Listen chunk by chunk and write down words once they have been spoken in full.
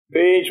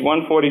Page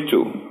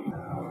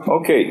 142.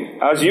 Okay,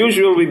 as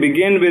usual, we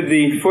begin with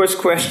the first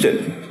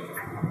question.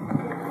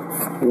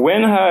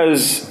 When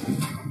has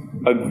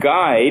a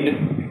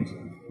guide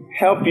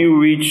helped you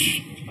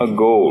reach a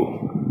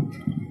goal?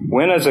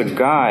 When has a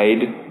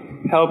guide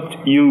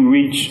helped you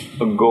reach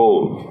a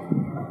goal?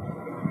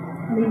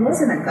 He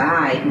wasn't a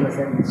guide, he was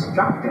an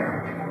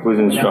instructor. He was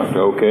an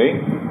instructor, okay.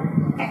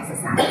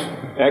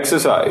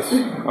 Exercise.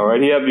 All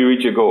right, he helped you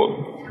reach your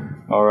goal.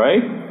 All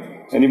right.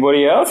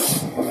 Anybody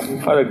else?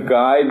 Had a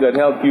guide that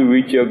helped you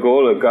reach your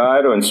goal, a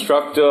guide or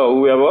instructor or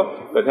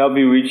whoever that helped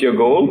you reach your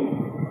goal?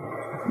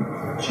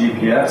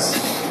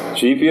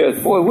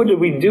 GPS. Boy, what did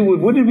we do?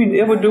 What did we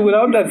ever do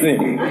without that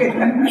thing?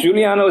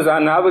 Juliana was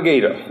our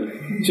navigator.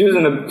 She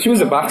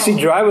was a backseat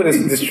driver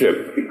this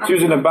trip. She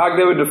was in the back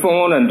there with the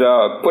phone and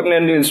putting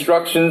in the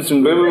instructions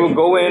and where we were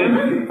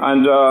going.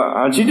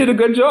 And she did a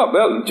good job.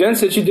 Well, Jen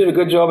said she did a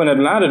good job in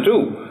Atlanta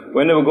too,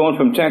 when they were going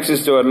from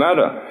Texas to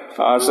Atlanta.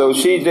 So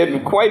she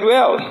did quite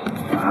well.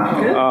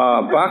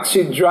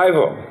 Backseat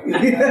driver.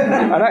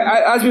 And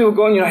I, as we were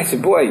going, I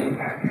said, boy,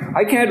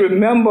 I can't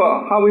remember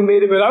how we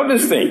made it without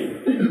this thing.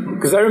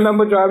 Because I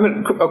remember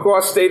driving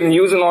across state and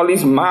using all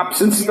these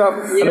maps and stuff.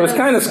 And it was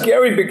kind of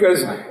scary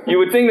because you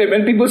would think that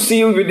when people see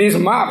you with these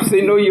maps,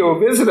 they know you're a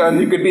visitor and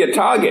you could be a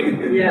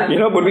target. Yeah. You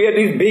know, but we had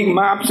these big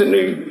maps and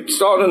we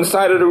started on the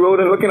side of the road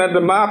and looking at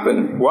the map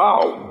and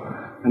wow.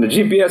 And the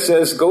GPS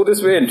says, go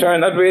this way and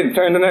turn that way and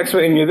turn the next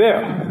way and you're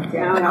there.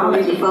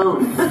 Technology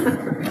phone.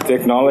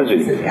 Technology.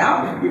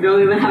 Yeah. You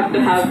don't even have to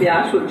have the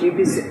actual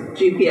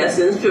GPS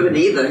instrument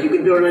either. You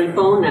can do it on your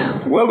phone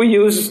now. Well, we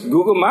use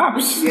Google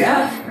Maps.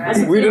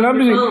 Yeah. We don't have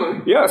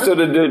to. Yeah, so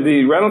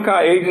the rental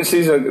car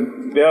agencies,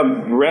 their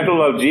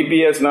rental of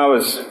GPS now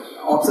is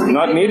Obsolete.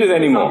 not needed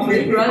anymore.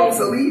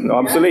 Obsolete.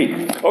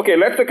 Obsolete. Okay,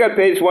 let's look at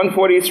page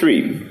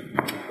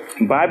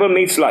 143. Bible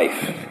meets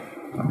life.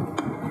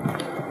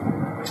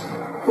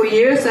 For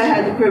years, I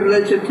had the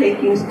privilege of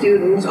taking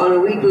students on a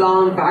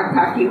week-long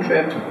backpacking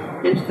trip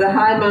into the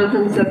high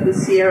mountains of the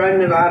Sierra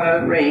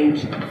Nevada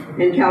range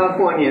in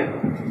California.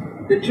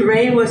 The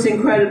terrain was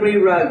incredibly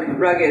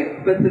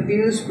rugged, but the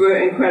views were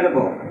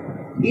incredible.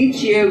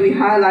 Each year, we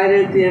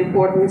highlighted the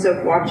importance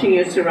of watching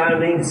your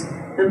surroundings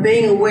and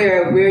being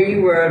aware of where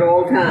you were at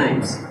all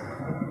times.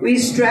 We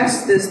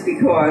stressed this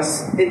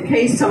because, in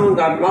case someone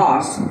got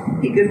lost,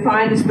 he could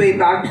find his way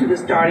back to the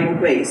starting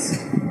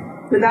place.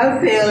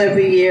 Without fail,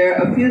 every year,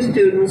 a few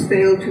students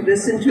failed to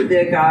listen to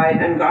their guide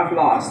and got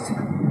lost.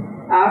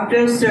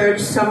 After a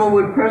search, someone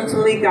would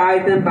personally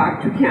guide them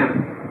back to camp.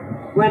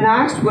 When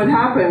asked what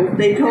happened,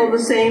 they told the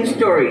same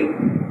story.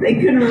 They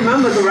couldn't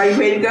remember the right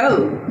way to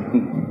go.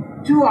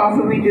 Too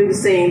often we do the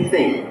same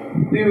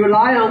thing. We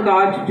rely on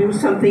God to do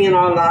something in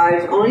our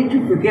lives only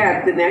to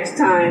forget the next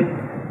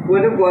time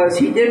what it was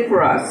He did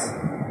for us.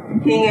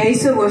 King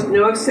Asa was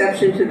no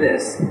exception to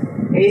this.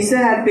 Asa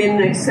had been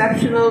an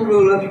exceptional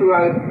ruler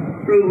through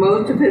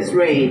most of his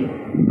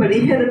reign, but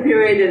he hit a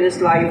period in his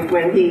life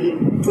when he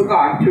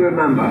forgot to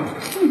remember.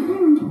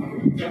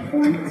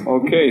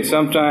 Okay,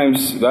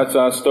 sometimes that's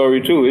our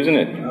story too, isn't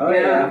it? Oh,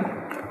 yeah.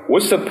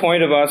 What's the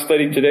point of our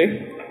study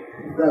today?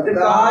 The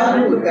God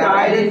who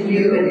guided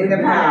you in the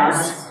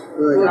past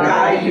will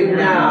guide you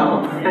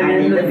now and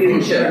in the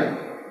future.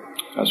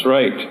 That's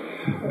right.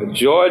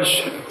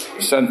 George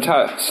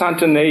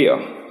Santayana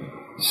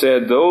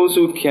said, those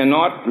who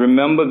cannot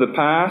remember the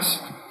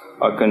past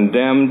are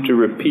condemned to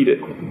repeat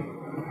it.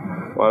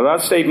 While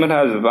that statement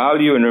has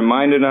value in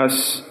reminding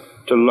us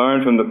to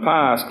learn from the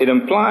past, it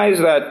implies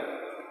that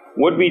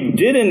what we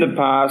did in the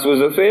past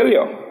was a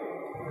failure.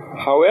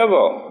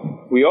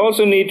 However, we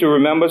also need to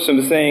remember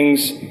some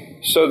things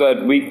so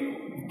that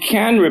we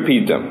can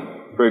repeat them.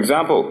 For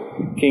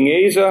example, King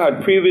Asa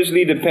had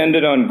previously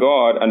depended on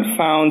God and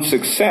found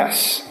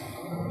success.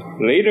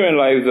 Later in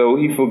life, though,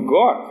 he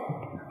forgot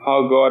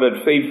how God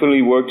had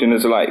faithfully worked in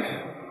his life.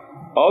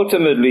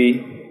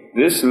 Ultimately,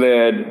 this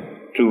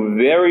led to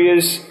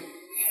various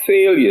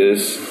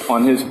failures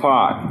on his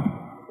part.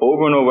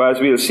 Over and over, as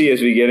we'll see as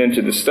we get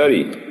into the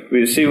study,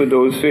 we'll see what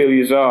those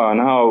failures are and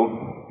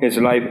how his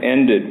life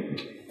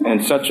ended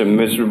in such a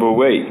miserable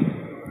way.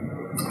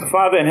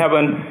 Father in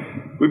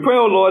heaven, we pray,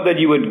 O Lord, that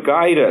you would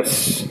guide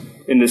us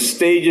in the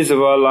stages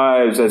of our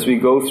lives as we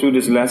go through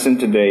this lesson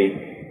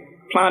today.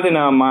 Plant in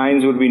our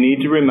minds what we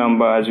need to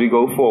remember as we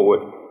go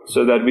forward,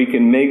 so that we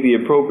can make the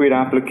appropriate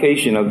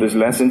application of this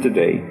lesson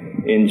today.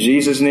 In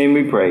Jesus' name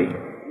we pray.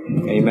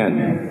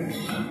 Amen.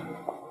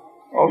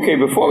 Okay,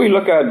 before we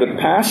look at the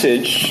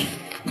passage,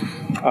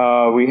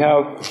 we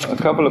have a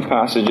couple of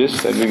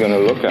passages that we're going to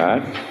look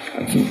at,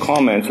 and some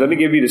comments. Let me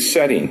give you the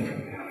setting.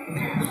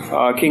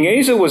 King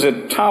Asa was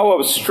a tower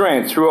of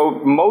strength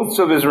throughout most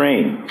of his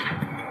reign.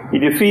 He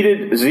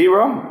defeated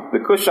Zerah, the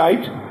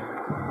Cushite,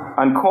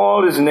 and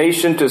called his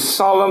nation to a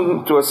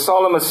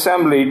solemn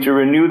assembly to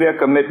renew their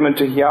commitment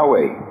to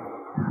Yahweh.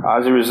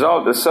 As a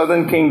result, the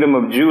southern kingdom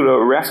of Judah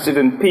rested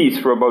in peace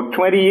for about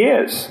 20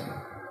 years.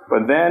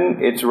 But then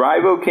its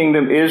rival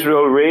kingdom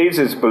Israel raised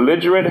its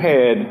belligerent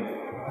head,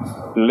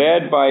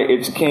 led by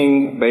its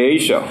king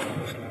Baasha.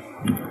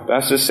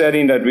 That's the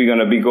setting that we're going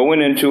to be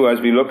going into as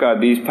we look at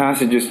these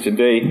passages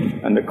today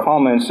and the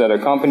comments that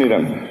accompany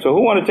them. So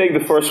who want to take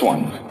the first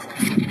one?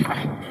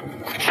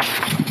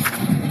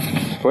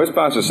 First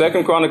passage,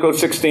 2 Chronicles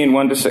 16,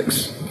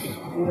 1-6.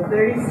 In the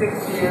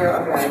 36th year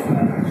of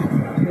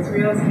Asa,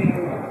 Israel's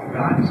king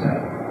Baasha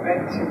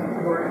went to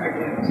war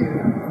against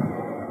Judah.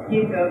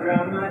 He built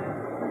Ramah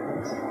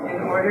in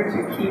order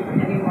to keep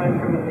anyone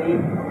from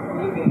leaving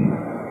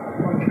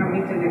or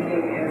coming to the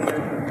king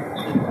Asa.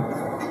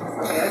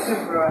 So Asa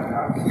brought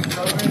up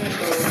silver and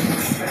gold and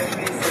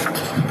treasuries of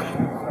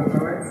the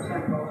Lord's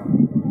temple,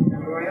 the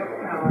royal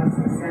palace,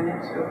 and sent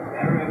it to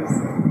Aram's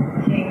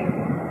king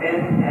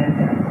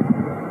Ben-Hadad,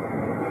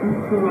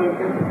 who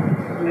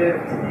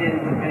lived in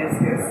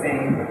Damascus,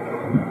 saying,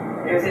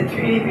 "There's a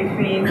treaty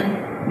between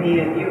me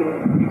and you,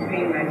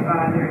 between my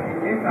father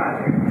and your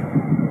father.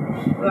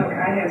 Look,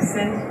 I have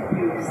sent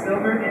you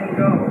silver and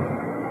gold.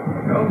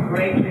 Go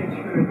break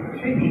your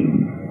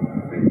treaty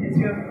with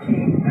Israel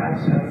King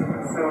Baasha,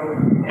 so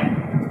that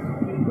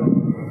he will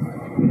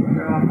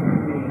withdraw from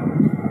me."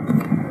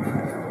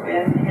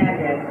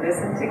 Ben-Hadad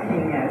listened to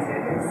King Asa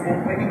and sent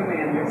the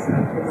commanders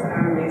of his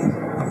armies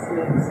to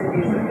the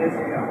cities of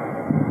Israel.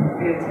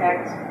 We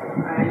attacked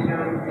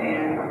Ijon,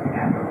 Dan,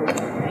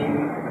 Aphek,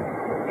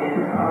 and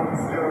all the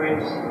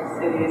storage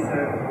cities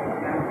of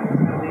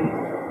Naphtali.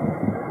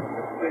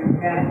 When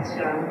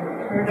Baasha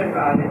heard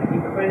about it, he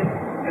quit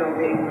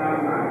building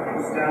Ramah and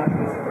stopped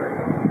his work.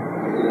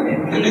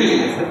 And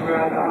King Asa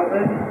brought all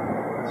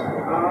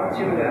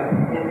Judah,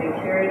 and they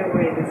carried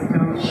away the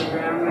stones of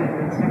Ramah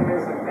and the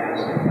timbers of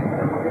Baasha and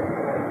built it.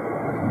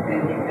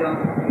 Then he built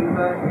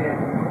Beulah and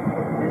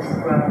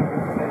Mizpah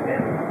with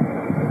them.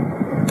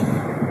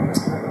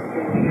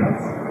 Anything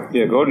else?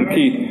 Yeah, go to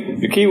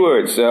the key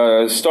words.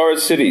 Storage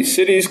cities.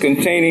 Cities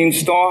containing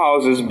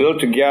storehouses built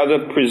to gather,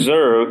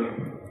 preserve,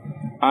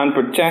 and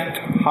protect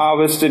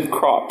harvested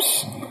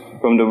crops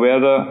from the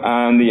weather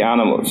and the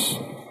animals.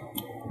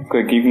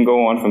 Quick, you can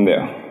go on from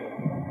there.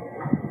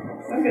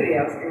 Somebody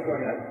else can go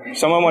ahead.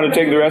 Someone want to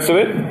take the rest of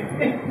it?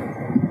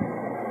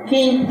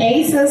 King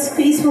Asa's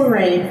peaceful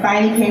reign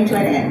finally came to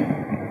an end.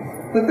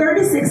 For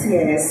 36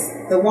 years,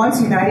 the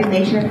once united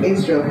nation of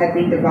Israel had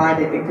been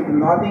divided into the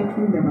northern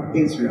kingdom of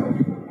Israel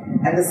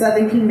and the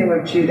southern kingdom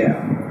of Judah.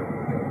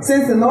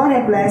 Since the Lord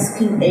had blessed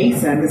King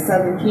Asa and the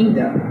southern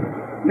kingdom,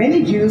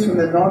 many Jews from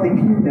the northern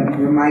kingdom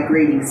were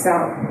migrating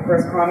south,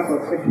 1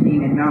 Chronicles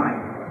 15 and 9.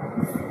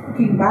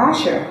 King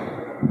Baasha,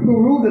 who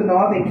ruled the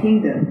northern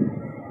kingdom,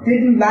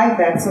 didn't like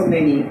that so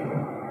many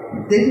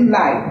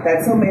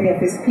of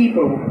his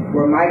people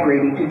were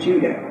migrating to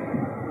Judah.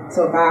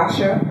 So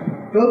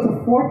Baasha built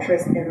a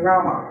fortress in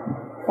Ramah,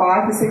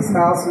 5 to 6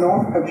 miles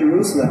north of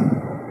Jerusalem,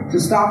 to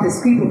stop his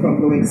people from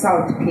going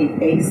south to King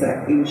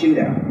Asa in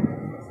Judah.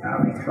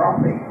 Sounds like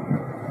trouble.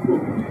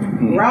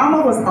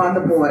 Ramah was on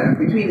the border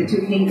between the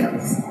two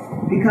kingdoms,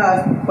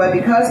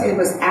 because it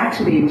was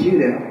actually in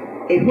Judah,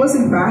 it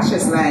wasn't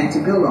Baasha's land to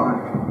build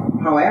on.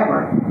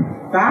 However,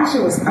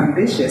 Baasha was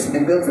ambitious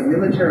and built a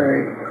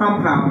military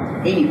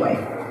compound anyway.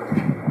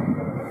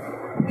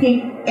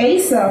 King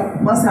Asa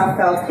must have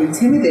felt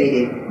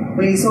intimidated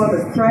when he saw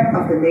the threat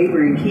of the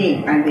neighboring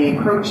king and the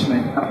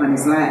encroachment upon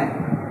his land.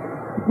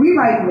 We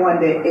might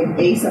wonder if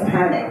Asa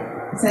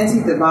panicked, since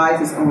he devised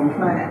his own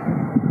plan,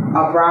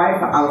 a bribe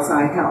for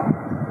outside help.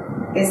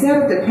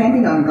 Instead of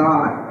depending on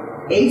God,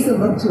 Asa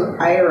looked to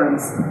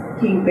Aram's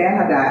King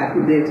Ben-Hadad,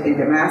 who lived in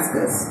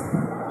Damascus,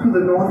 to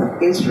the north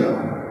of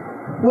Israel.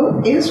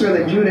 Both Israel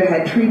and Judah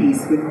had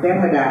treaties with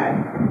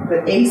Ben-Hadad,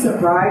 but Asa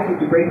bribed him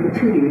to break the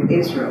treaty with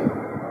Israel,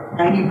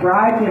 and he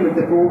bribed him with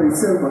the gold and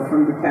silver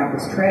from the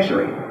temple's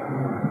treasury.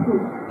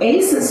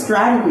 Asa's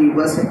strategy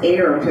was for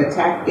Aram to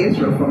attack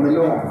Israel from the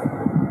north.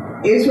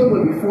 Israel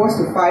would be forced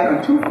to fight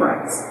on two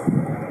fronts,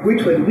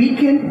 which would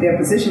weaken their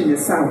position in the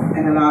south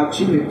and allow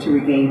Judah to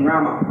regain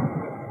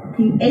Ramah.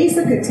 King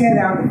Asa could tear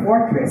down the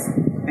fortress,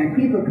 and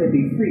people could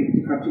be free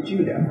to come to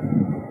Judah.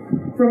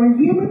 From a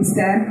human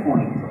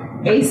standpoint,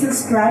 Asa's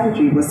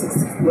strategy was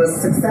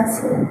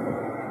successful.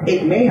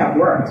 It may have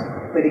worked,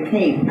 but it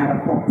came at a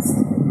cost.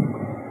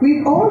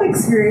 We've all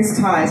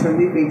experienced times when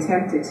we've been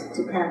tempted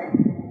to panic.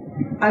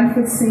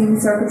 Unforeseen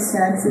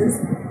circumstances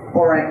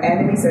or an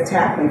enemy's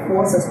attack may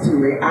force us to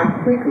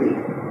react quickly,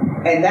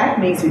 and that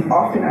means we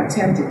often are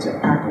tempted to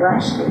act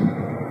rashly.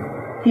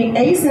 King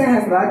Asa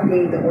has not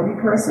been the only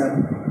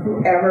person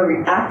who ever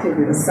reacted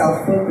with a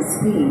self-focused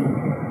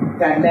scheme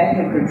that let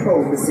him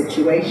control the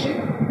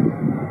situation.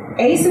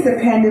 Asa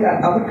depended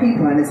on other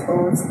people and his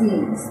own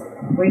schemes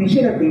when he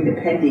should have been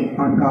depending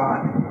on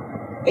God.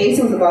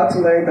 Asa was about to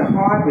learn the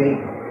hard way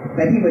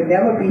that he would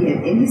never be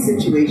in any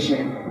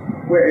situation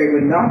where it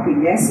would not be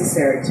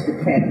necessary to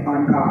depend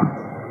on God.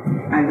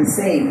 And the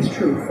same is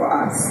true for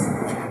us.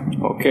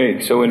 Okay,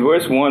 so in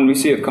verse 1, we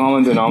see a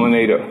common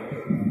denominator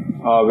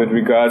with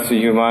regards to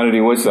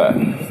humanity. What's that?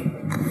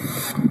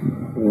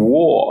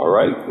 War,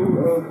 right?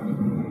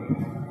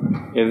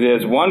 If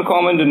there's one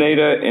common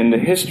denominator in the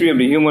history of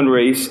the human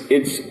race,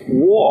 it's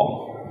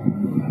war.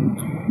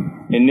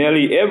 In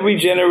nearly every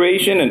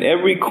generation and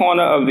every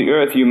corner of the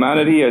earth,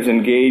 humanity has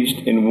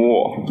engaged in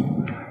war.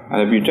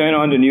 And if you turn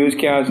on the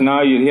newscast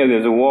now, you'll hear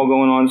there's a war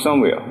going on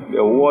somewhere.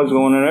 There are wars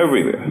going on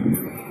everywhere.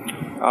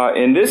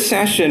 In this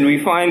session, we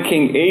find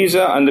King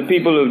Asa and the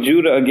people of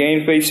Judah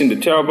again facing the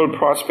terrible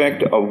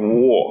prospect of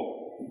war.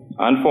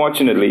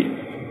 Unfortunately,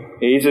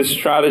 Asa's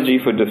strategy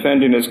for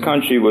defending his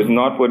country was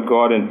not what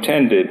God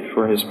intended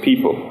for his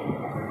people.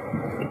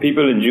 The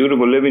people in Judah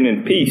were living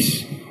in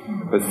peace,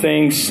 but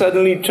things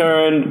suddenly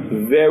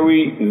turned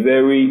very,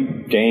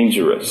 very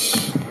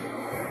dangerous.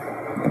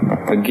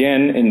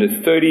 Again, in the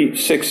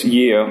 36th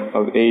year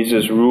of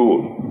Asa's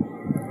rule.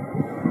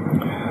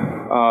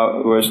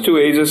 Verse 2,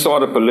 Asa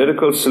sought a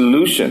political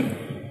solution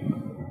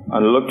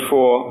and looked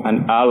for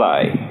an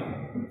ally,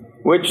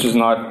 which is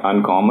not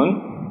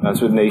uncommon.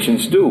 That's what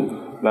nations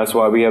do. That's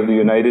why we have the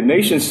United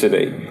Nations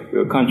today,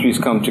 where countries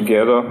come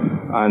together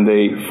and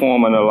they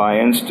form an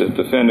alliance to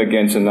defend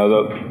against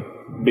another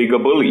bigger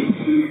bully.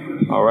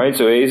 All right,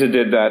 so Asa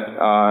did that,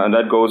 and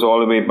that goes all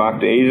the way back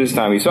to Asa's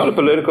time. He sought a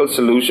political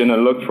solution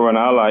and looked for an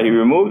ally. He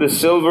removed the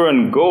silver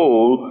and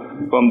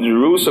gold from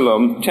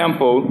Jerusalem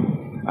temple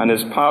and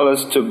his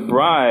palace to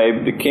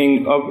bribe the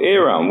king of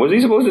Aram. Was he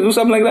supposed to do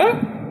something like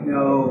that?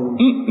 No.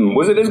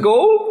 Was it his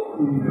gold?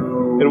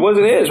 No. It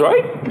wasn't his,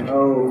 right?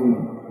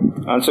 No.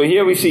 And so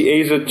here we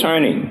see Asa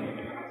turning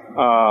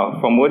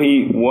from what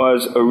he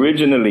was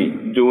originally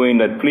doing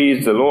that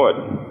pleased the Lord.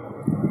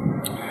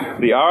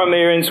 The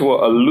Arameans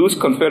were a loose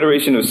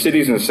confederation of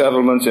cities and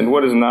settlements in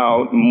what is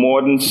now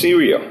modern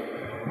Syria.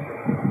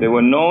 They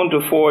were known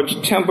to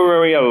forge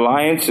temporary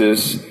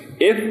alliances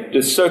if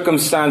the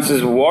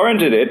circumstances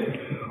warranted it,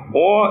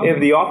 or if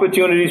the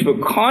opportunities for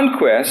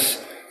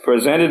conquest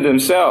presented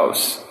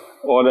themselves,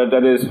 or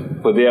that is,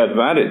 for their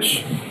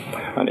advantage.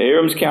 And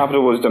Aram's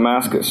capital was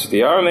Damascus.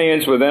 The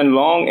Arameans were then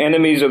long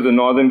enemies of the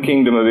northern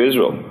kingdom of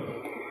Israel.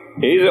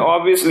 Asa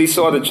obviously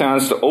saw the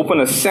chance to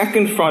open a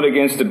second front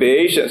against the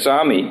Baasha's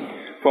army.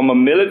 From a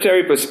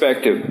military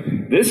perspective,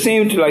 this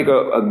seemed like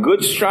a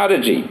good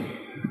strategy,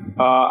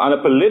 and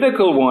a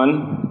political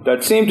one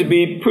that seemed to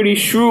be pretty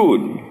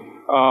shrewd,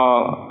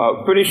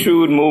 a pretty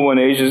shrewd move on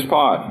Asa's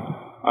part.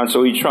 And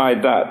so he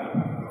tried that.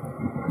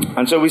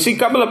 And so we see a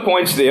couple of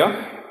points there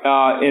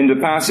in the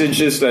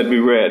passages that we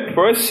read.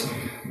 First,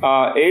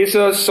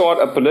 Asa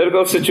sought a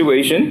political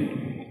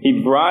situation.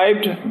 He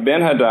bribed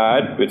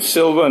Ben-Hadad with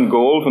silver and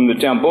gold from the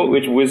temple,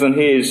 which wasn't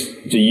his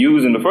to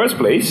use in the first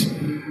place.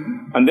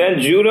 And then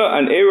Judah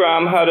and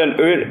Aram had an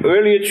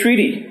earlier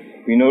treaty.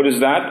 We notice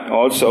that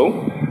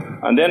also.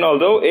 And then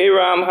although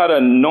Aram had a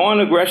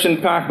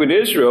non-aggression pact with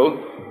Israel,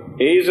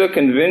 Asa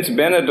convinced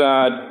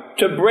Ben-Hadad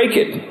to break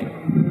it.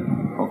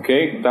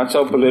 Okay, that's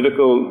how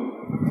political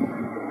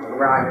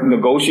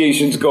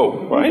negotiations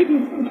go, right?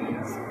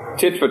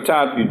 Tit for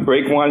tat, you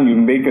break one, you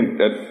make an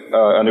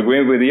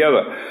agreement with the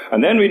other.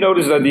 And then we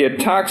notice that the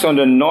attacks on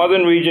the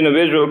northern region of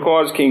Israel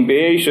caused King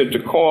Baasha to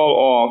call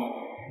off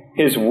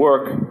his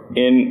work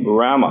in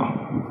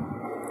Ramah.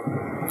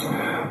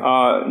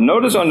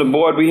 Notice on the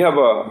board we have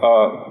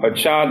a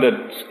chart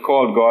that's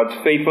called God's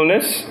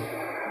faithfulness.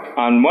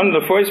 And one of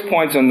the first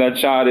points on that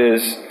chart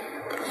is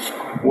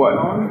what?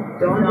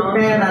 Don't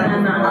depend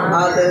on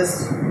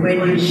others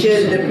when you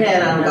should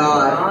depend on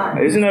God.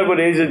 Isn't that what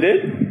Asa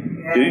did?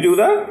 Yes. Did he do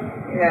that?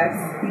 Yes,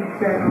 he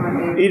depended on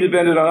him. He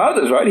depended on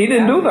others, right? He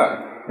didn't do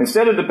that.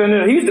 Instead of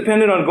he was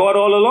dependent on God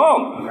all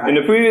along. Right. In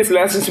the previous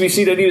lessons, we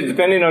see that he was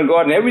depending on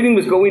God, and everything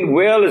was going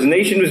well. His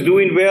nation was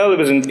doing well. It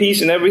was in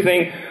peace and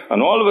everything.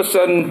 And all of a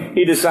sudden,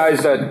 he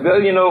decides that,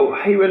 well,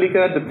 he really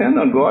can't depend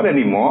on God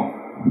anymore.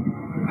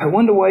 I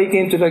wonder why he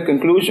came to that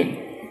conclusion.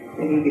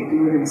 And he could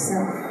do it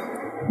himself.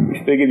 He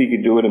figured he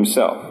could do it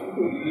himself.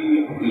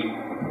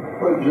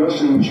 But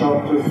just in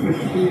chapter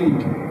 15,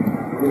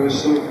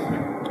 verse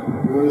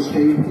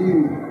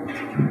 18,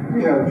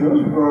 he had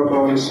just brought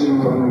all the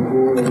silver and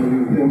gold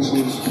and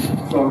utensils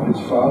from his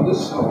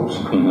father's house.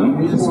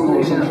 Mm-hmm. He's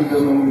going to put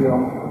them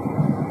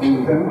in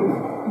the temple.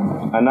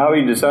 And now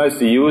he decides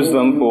to use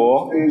them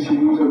for... He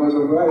used them as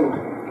a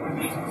bribe.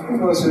 It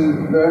was a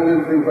very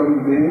little thing from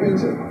the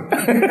behavior.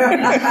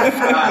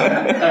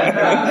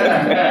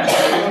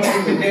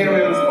 Today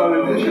was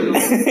politicians.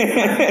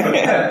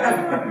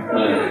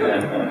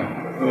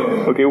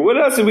 Okay, what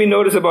else did we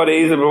notice about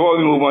Asa before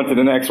we move on to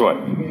the next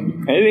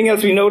one? Anything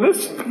else we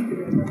notice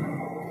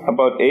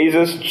about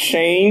Asa's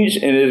change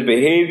in his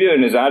behavior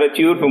and his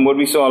attitude from what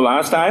we saw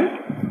last time?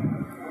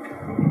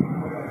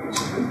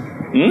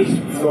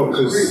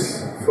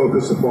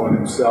 Focus upon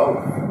himself.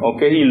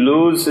 Okay, he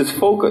loses his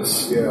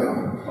focus.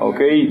 Yeah.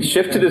 Okay, he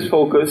shifted his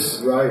focus.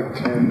 Right,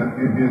 and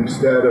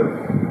instead of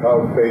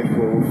how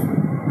faithful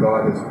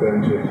God has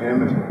been to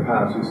him in the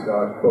past, he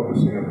started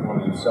focusing upon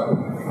himself.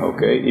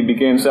 Okay, he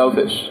became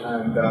selfish.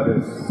 And that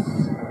is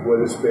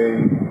what is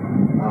being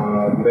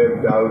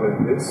lived out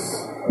in this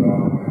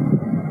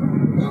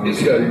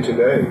study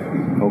today.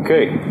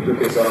 Okay. Took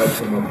his eyes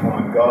from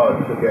upon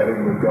God,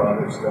 forgetting what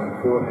God has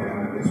done for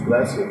him and his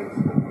blessings,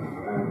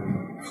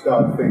 and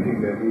start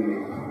thinking that he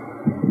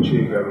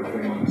achieved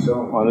everything on his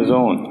own. On his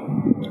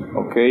own.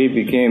 Okay,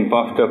 he became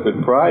puffed up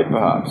with pride,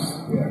 perhaps.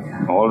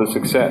 Yes. All the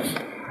success.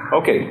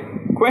 Okay,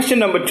 question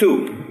number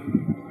 2,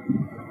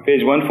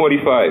 page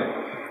 145.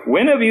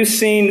 When have you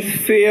seen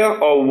fear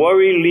or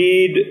worry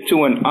lead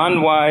to an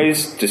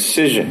unwise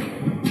decision?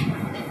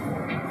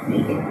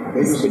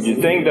 Would you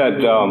think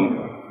that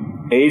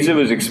Asa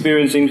was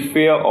experiencing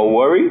fear or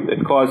worry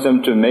that caused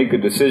him to make a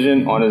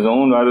decision on his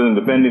own rather than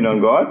depending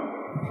on God?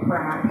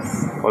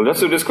 Perhaps. Well,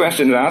 that's what this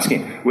question is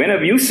asking. When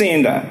have you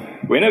seen that?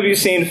 When have you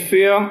seen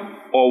fear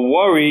or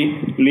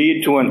worry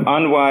lead to an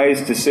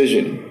unwise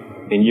decision?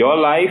 In your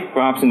life,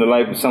 perhaps in the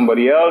life of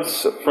somebody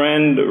else, a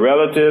friend, a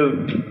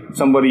relative,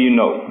 somebody you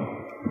know.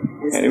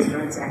 Business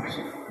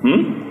transaction.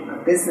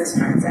 A business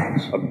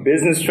transaction. A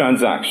business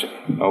transaction.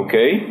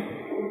 Okay.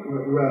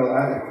 Well,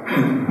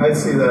 I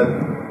see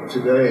that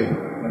today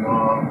in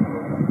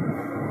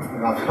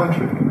our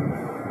country.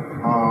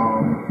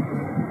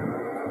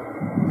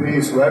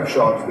 These web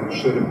shops that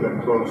should have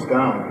been closed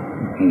down,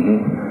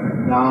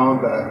 now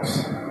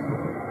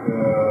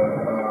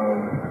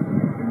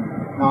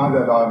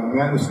that our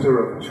Minister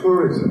of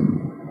Tourism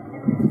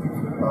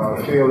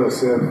feel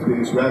as if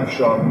these web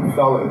shop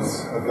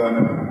fellas are going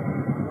to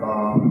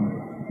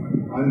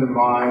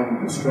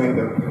undermine the strength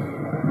of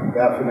the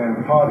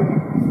F&N party,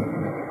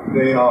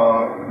 they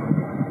are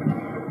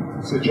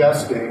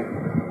suggesting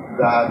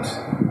that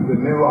the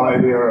new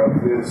idea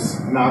of this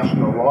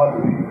national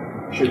lottery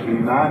should be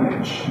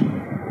managed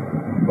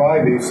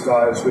by these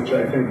guys, which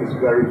I think is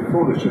very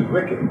foolish and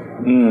wicked,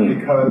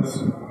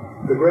 because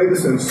the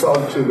greatest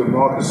insult to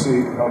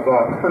democracy of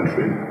our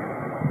country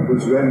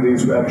was when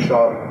these web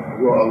shops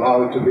were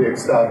allowed to be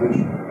established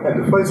in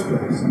the first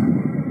place.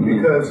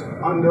 Because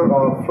under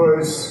our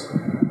first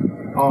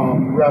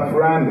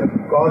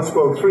referendum, God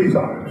spoke 3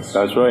 times.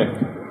 That's right.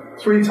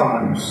 3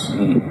 times.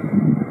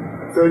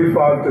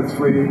 35 to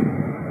 3,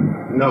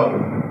 no.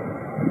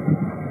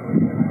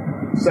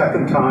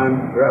 Second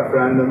time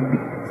referendum,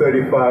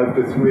 35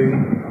 to 3,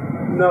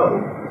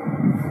 no.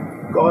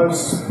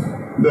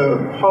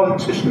 The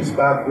politicians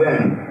back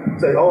then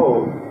say,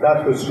 oh,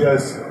 that was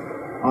just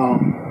I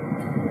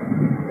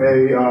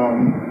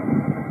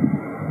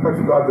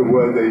forgot the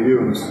word they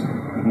used.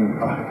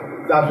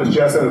 That was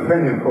just an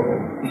opinion poll.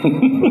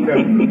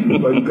 Okay?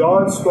 But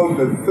God spoke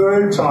the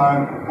 3rd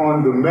time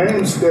on the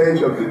main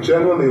stage of the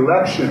general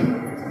election,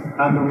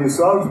 and the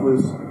result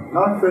was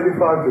not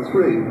 35 to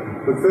 3,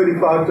 but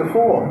 35 to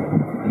 4.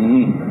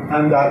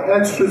 And that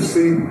extra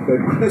seat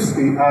that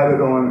Christie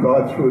added on,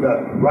 God threw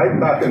that right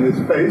back in his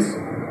face,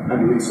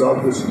 and the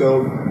result was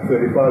still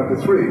 35 to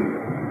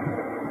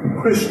 3.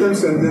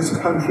 Christians in this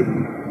country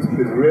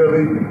should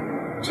really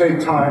take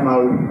time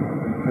out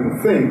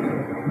and think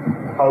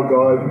how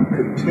God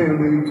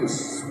continued to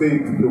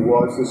speak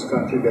towards this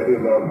country that he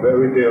loved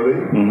very dearly,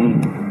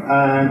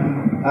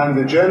 and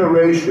the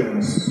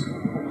generations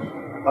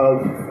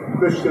of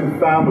Christian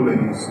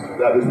families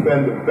that has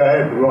been the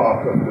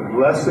bedrock of the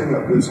blessing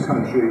of this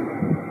country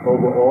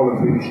over all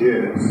of these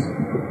years.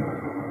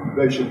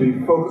 They should be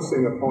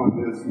focusing upon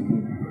this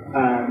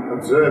and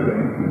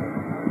observing.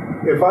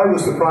 If I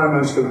was the Prime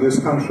Minister of this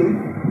country,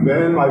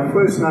 then in my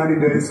first 90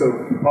 days of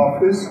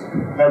office,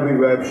 every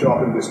web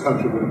shop in this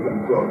country would have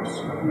been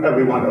closed.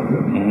 Every one of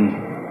them.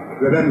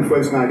 Within the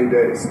first 90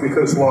 days.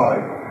 Because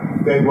why?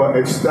 They were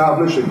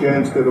established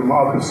against the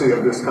democracy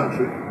of this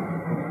country.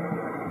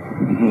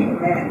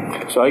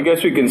 So I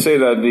guess we can say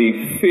that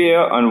the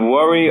fear and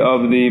worry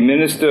of the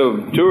Minister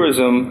of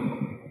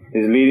Tourism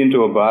is leading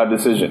to a bad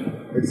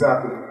decision.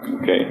 Exactly.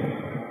 Okay.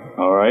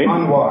 All right.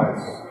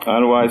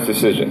 Unwise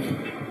decision.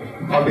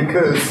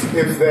 Because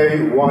if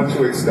they want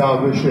to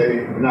establish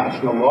a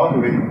national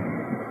lottery,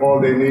 all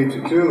they need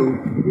to do,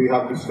 we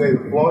have the state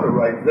of Florida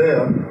right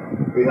there,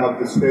 we have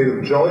the state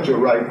of Georgia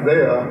right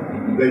there,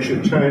 they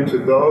should turn to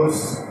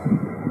those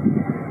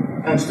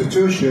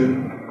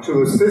institutions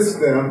to assist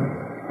them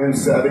in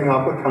setting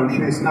up a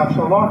country's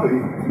national lottery,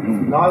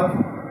 not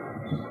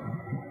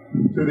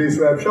to these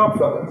web shop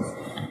fellas.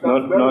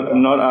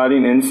 Not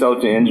adding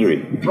insult to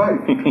injury. Right.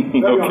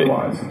 Very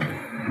unwise.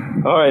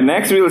 All right,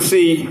 next we'll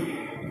see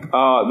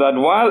that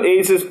while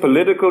Asa's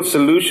political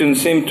solution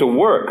seemed to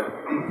work,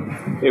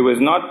 it was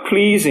not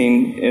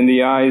pleasing in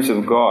the eyes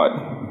of God.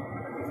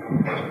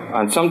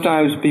 And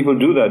sometimes people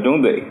do that,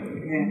 don't they?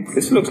 Yes.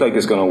 This looks like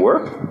it's going to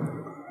work,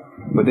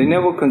 but they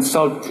never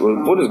consult,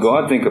 well, what does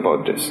God think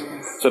about this?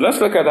 So let's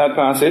look at that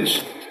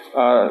passage,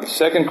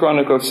 2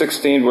 Chronicles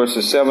 16,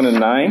 verses 7 and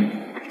 9.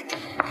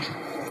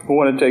 Who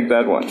want to take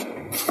that one?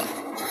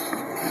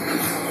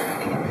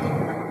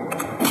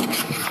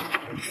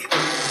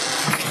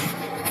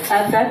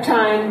 At that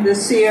time, the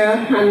seer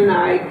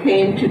Hanani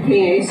came to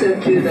King Asa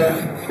of Judah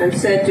and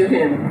said to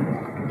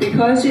him,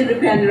 because you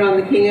depended on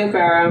the king of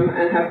Aram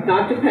and have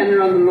not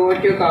depended on the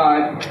Lord your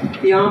God,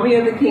 the army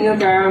of the king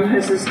of Aram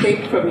has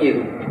escaped from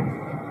you.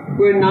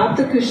 Were not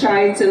the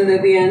Cushites and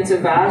Libyans a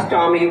vast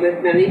army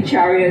with many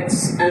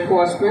chariots and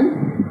horsemen?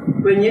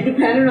 When you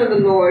depended on the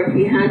Lord,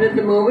 he handed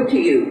them over to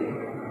you.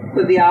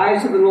 For the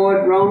eyes of the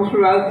Lord roam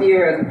throughout the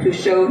earth to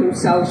show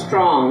himself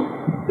strong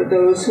for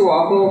those who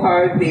are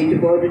wholeheartedly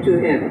devoted to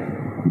him.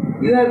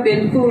 You have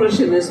been foolish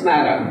in this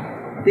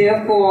matter.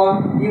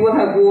 Therefore, you will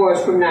have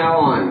wars from now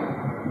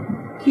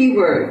on.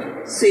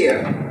 Keyword,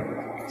 seer.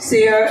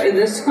 Seer, in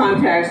this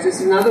context,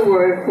 is another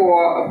word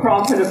for a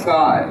prophet of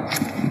God.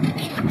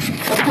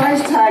 A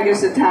price tag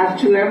is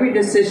attached to every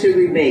decision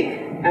we make,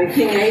 and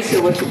King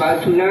Asa was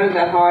about to learn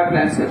that hard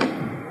lesson.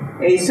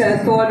 Asa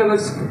thought it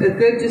was a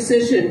good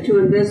decision to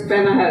enlist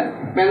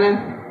Ben-Hadad,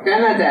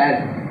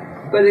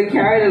 but it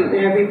carried a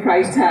heavy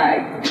price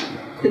tag.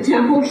 The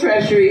temple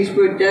treasuries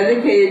were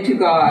dedicated to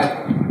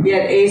God,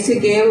 yet Asa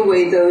gave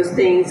away those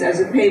things as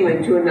a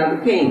payment to another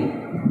king.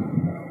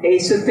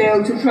 Asa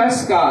failed to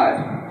trust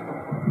God.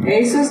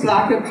 Asa's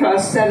lack of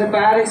trust set a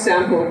bad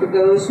example for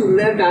those who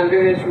lived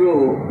under his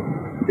rule.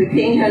 The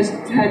king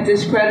had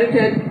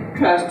discredited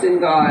trust in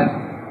God,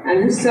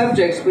 and his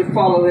subjects would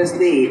follow his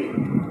lead.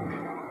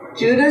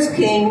 Judah's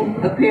king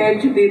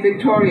appeared to be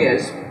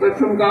victorious, but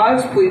from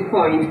God's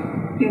viewpoint,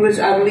 he was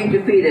utterly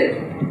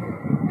defeated.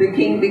 The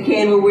king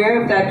became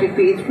aware of that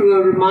defeat through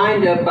a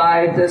reminder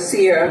by the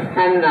seer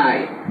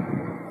Hanani.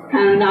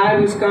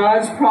 Hanani was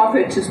God's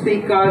prophet to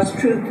speak God's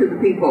truth to the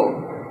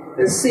people.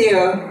 The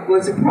seer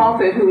was a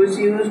prophet who was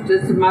used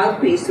as the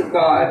mouthpiece of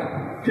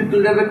God to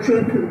deliver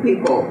truth to the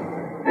people,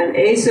 and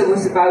Asa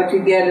was about to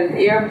get an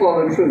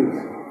earful of truth.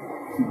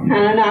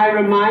 Hanani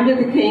reminded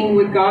the king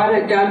what God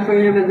had done for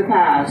him in the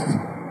past.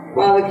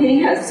 While the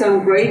king had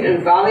some great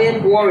and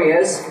valiant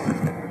warriors,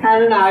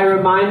 Hanani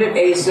reminded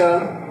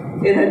Asa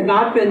it had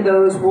not been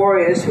those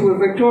warriors who were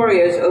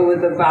victorious over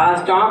the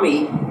vast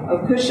army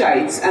of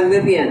Cushites and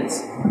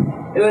Libyans.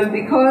 It was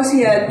because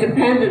he had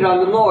depended on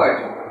the Lord.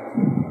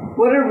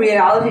 What a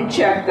reality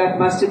check that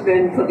must have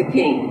been for the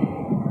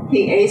king.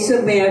 King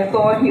Asa may have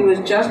thought he was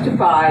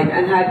justified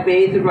and had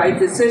made the right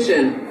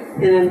decision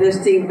in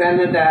enlisting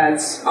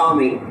Ben-Hadad's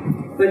army,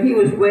 but he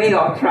was way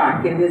off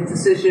track in his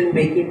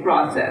decision-making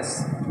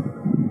process.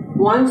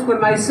 Once,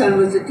 when my son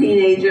was a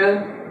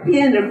teenager,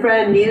 he and a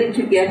friend needed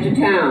to get to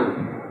town.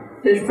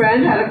 His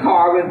friend had a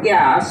car with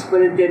gas,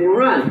 but it didn't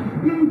run.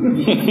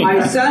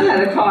 My son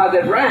had a car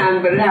that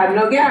ran, but it had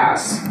no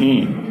gas.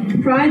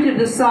 Trying to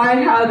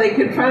decide how they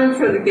could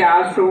transfer the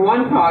gas from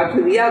one car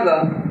to the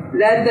other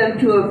led them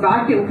to a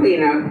vacuum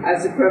cleaner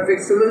as the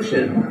perfect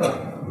solution.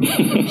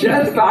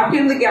 Just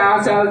vacuum the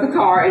gas out of the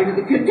car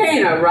into the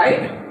container,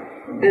 right?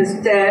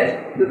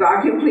 Instead, the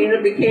vacuum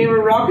cleaner became a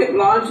rocket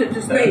launched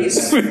into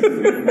space.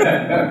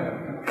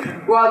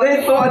 While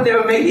they thought they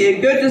were making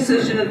a good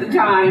decision at the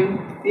time,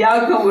 the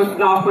outcome was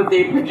not what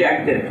they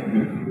projected.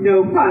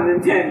 No pun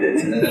intended.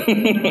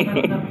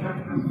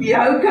 The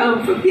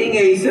outcome for King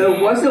Asa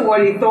wasn't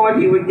what he thought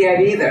he would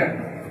get either.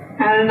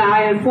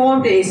 Hanani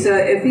informed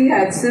Asa if he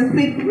had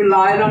simply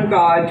relied on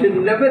God to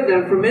deliver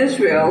them from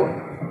Israel,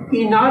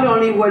 he not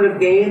only would have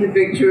gained the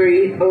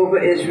victory over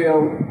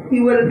Israel, he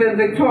would have been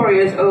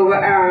victorious over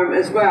Aram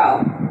as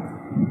well.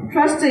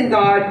 Trusting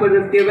God would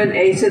have given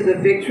Asa the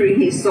victory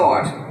he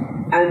sought,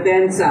 and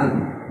then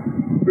some.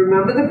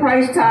 Remember the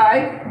price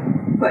tag?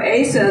 For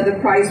Asa, the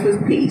price was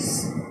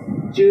peace.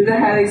 Judah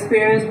had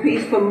experienced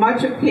peace for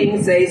much of King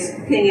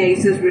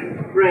Asa's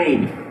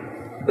reign,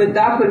 but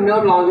that would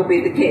no longer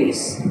be the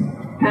case.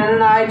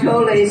 Hanani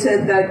told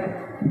Asa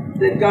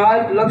that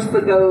God looks for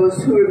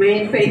those who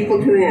remain faithful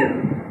to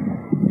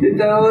him, to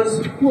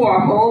those who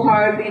are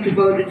wholeheartedly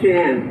devoted to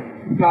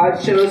him. God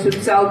shows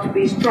himself to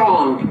be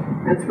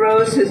strong and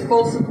throws his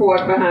full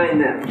support behind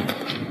them.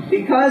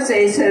 Because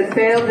Asa had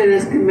failed in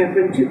his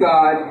commitment to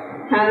God,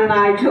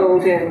 Hanani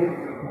told him,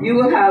 "You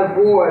will have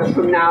wars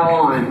from now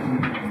on."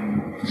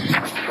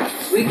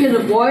 We can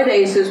avoid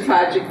Asa's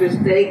tragic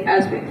mistake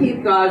as we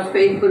keep God's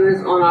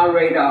faithfulness on our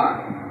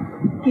radar.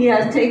 He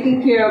has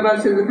taken care of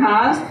us in the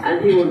past,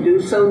 and he will do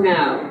so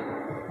now.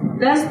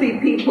 Let's be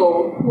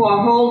people who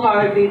are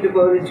wholeheartedly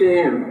devoted to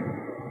him.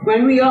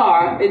 When we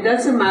are, it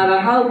doesn't matter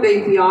how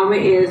big the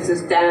army is that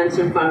stands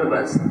in front of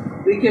us.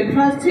 We can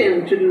trust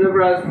him to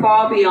deliver us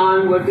far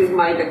beyond what we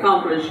might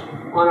accomplish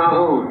on our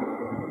own.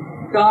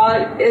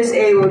 God is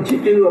able to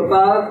do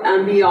above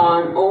and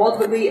beyond all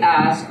that we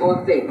ask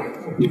or think.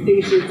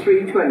 Ephesians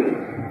 3:20.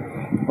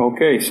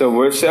 Okay, so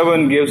verse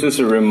 7 gives us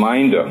a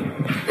reminder.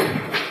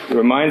 It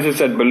reminds us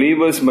that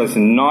believers must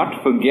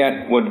not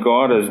forget what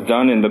God has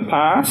done in the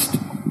past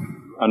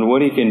and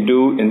what he can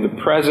do in the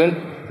present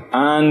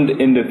and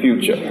in the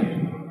future.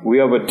 We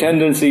have a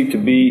tendency to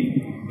be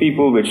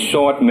people with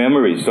short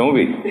memories, don't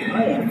we?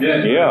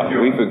 Yeah,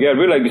 we forget.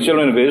 We're like the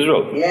children of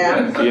Israel.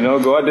 Yeah. You know,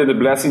 God did a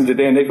blessing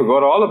today and they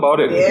forgot all about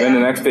it. Yeah. Then the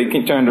next day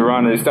turned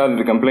around and they started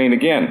to complain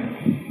again.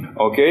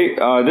 Okay,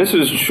 this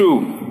is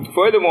true.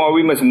 Furthermore,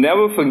 we must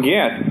never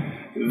forget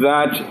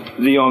that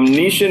the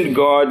omniscient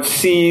God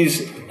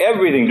sees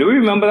everything. Do we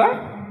remember that?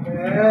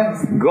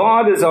 Yes.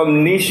 God is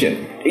omniscient.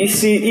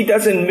 He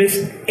doesn't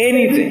miss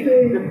anything.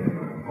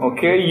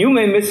 Okay, you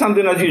may miss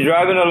something as you're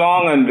driving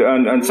along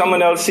and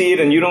someone else see it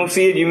and you don't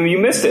see it, you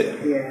missed it.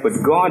 Yes. But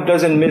God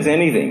doesn't miss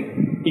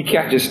anything. He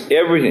catches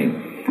everything.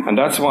 And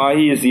that's why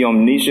he is the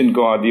omniscient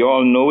God, the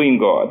all-knowing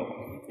God.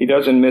 He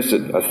doesn't miss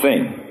a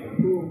thing.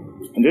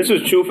 And this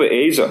was true for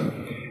Asa.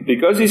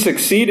 because he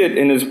succeeded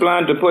in his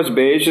plan to push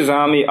Baasha's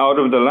army out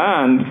of the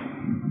land,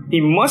 he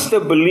must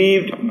have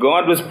believed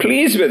God was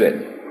pleased with it.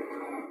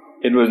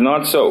 It was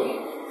not so.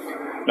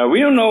 Now, we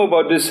don't know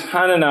about this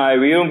Hanani.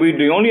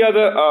 The only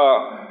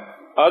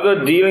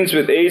other dealings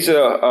with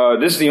Asa,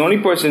 this is the only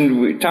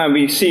time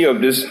we see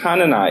of this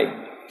Hanani.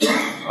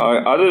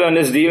 Other than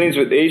his dealings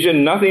with Asa,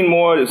 nothing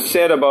more is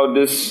said about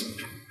this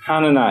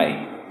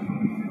Hanani,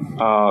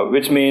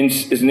 which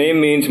means, his name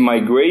means my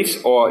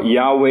grace, or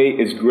Yahweh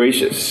is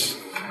gracious.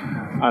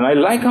 And I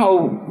like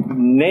how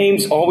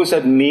names always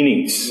have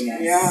meanings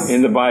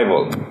in the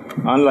Bible,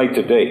 unlike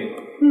today.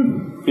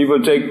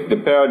 People take the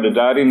parent, the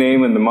daddy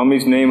name and the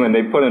mummy's name, and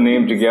they put a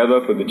name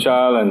together for the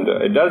child, and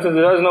it has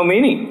no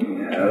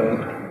meaning.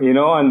 You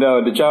know, and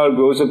the child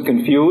grows up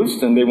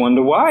confused, and they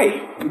wonder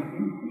why.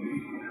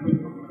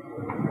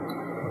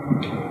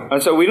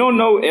 And so we don't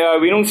know,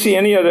 we don't see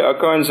any other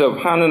occurrence of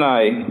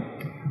Hanani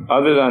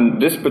other than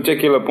this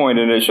particular point.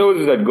 And it shows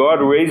us that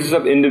God raises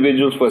up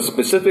individuals for a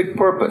specific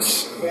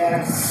purpose.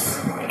 Yes.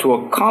 To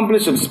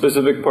accomplish a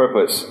specific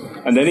purpose.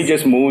 And then he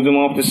just moves them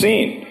off the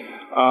scene.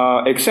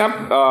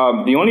 Except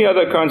the only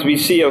other occurrence we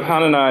see of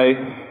Hanani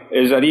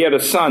is that he had a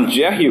son,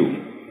 Jehu,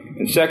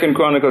 in 2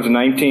 Chronicles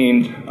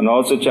 19 and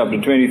also chapter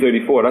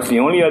 20-34. That's the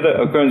only other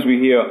occurrence we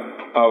hear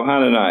of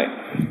Hanani.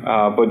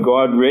 But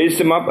God raised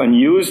him up and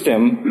used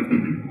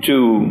him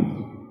to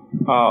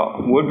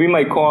what we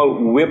might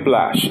call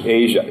whiplash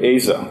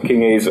Asa,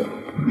 King Asa.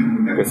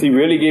 Because he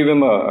really gave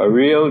him a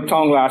real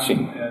tongue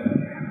lashing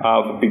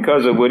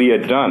because of what he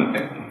had done.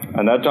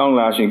 And that tongue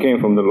lashing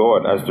came from the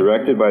Lord, as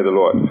directed by the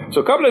Lord.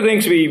 So a couple of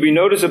things we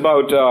notice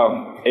about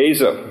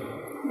Asa.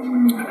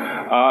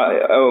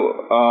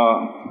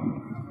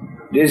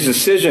 His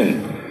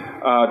decision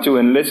to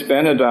enlist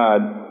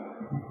Ben-Hadad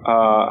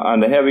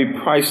and the heavy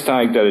price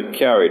tag that it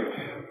carried.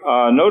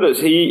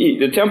 Notice,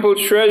 the temple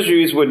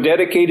treasuries were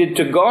dedicated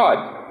to God.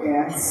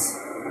 Yes.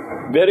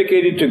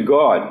 Dedicated to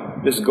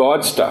God. This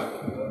God stuff.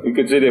 You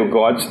could say they were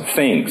God's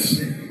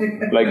things.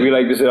 Like we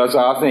like to say, that's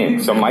our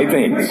things, so my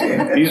things.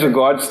 These are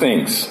God's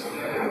things.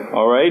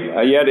 All right?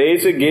 Yet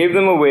Asa gave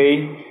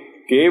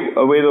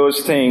away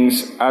those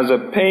things as a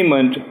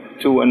payment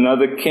to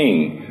another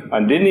king,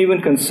 and didn't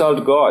even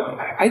consult God.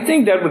 I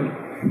think that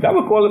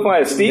would qualify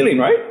as stealing,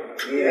 right?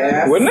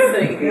 Yes. Wouldn't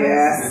it?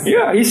 Yes.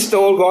 Yeah, he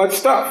stole God's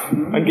stuff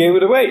and gave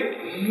it away.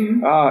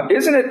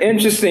 Isn't it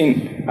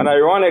interesting and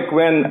ironic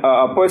when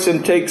a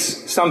person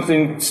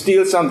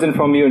steals something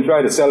from you and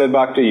try to sell it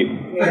back to you?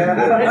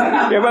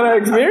 Yeah. You ever had that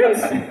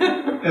experience?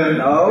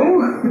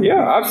 No.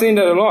 Yeah, I've seen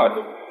that a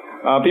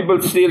lot.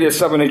 People steal your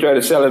stuff and they try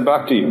to sell it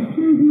back to you.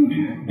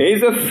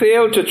 Asa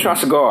failed to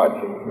trust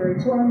God.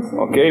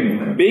 Okay,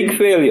 big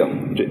failure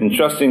in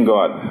trusting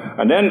God.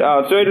 And then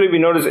thirdly, we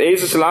notice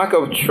Asa's lack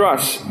of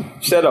trust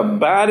set a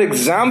bad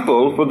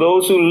example for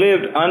those who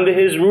lived under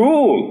his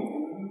rule.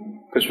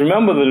 Because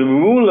remember, the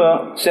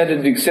ruler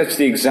sets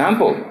the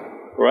example,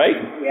 right?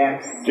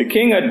 Yes. The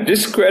king had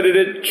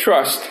discredited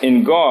trust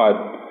in God,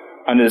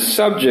 and his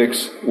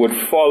subjects would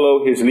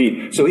follow his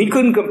lead. So he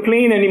couldn't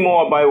complain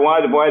anymore by why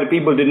the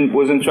people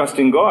wasn't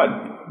trusting God,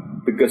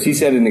 because he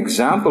set an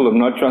example of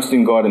not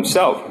trusting God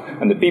himself,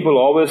 and the people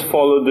always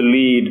followed the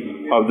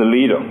lead of the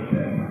leader.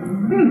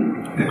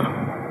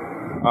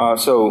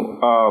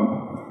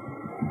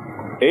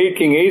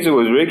 King Asa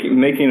was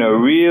making a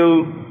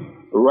real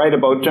right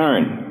about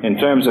turn in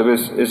terms of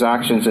his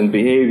actions and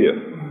behavior.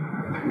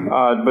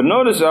 But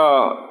notice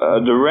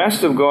the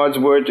rest of God's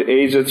word to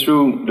Asa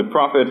through the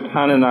prophet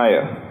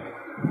Hananiah.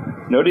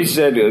 Notice he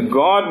said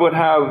God would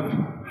have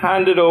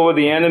handed over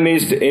the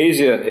enemies to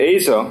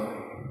Asa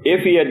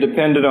if he had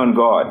depended on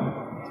God.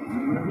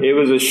 It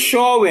was a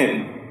sure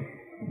win.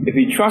 If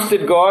he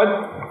trusted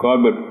God,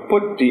 God would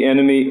put the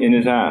enemy in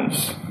his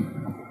hands.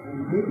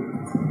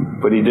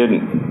 But he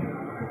didn't.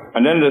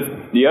 And then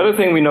the other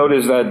thing we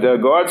notice is that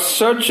God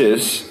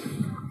searches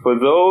for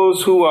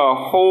those who are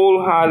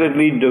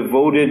wholeheartedly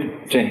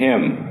devoted to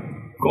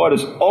him. God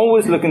is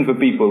always looking for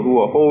people who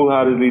are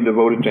wholeheartedly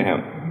devoted to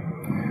him.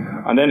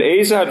 And then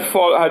Asa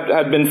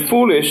had been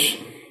foolish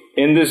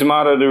in this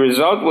matter. The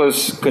result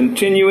was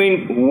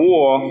continuing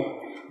war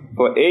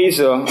for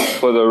Asa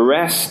for the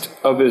rest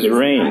of his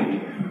reign.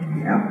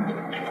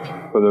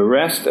 For the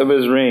rest of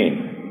his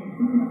reign.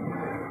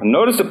 And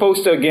notice the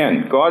poster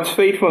again, God's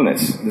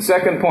faithfulness. The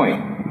second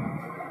point.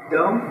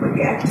 Don't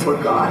forget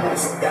what God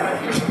has done.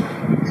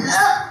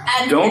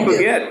 Don't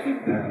forget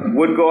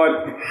what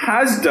God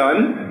has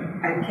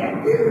done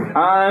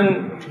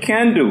and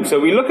can do. So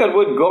we look at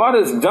what God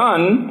has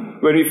done.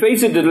 When we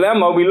face a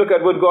dilemma, we look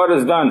at what God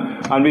has done.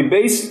 And we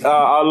base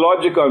our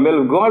logic on, well,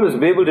 if God was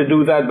able to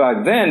do that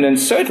back then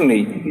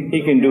certainly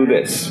he can do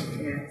this.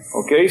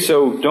 Okay,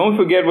 so don't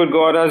forget what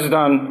God has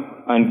done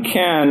and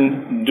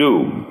can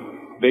do,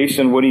 based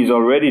on what he's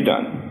already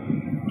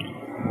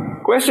done.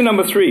 Question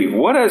number 3.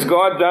 What has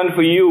God done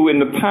for you in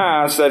the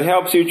past that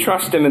helps you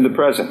trust him in the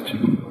present?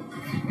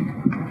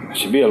 It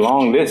should be a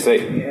long list, eh?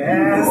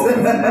 Yes.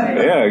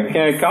 Yeah, you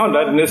can't count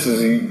that list.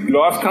 You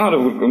lost count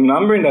of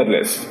numbering that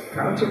list.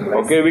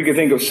 Okay, we can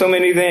think of so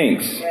many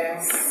things.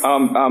 Yes.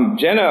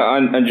 Jenna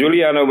and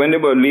Juliana, when they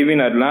were leaving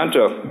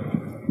Atlanta,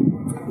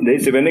 they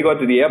said when they got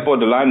to the airport,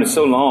 the line was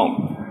so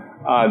long,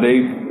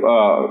 they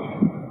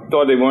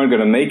thought they weren't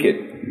going to make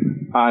it.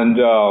 And,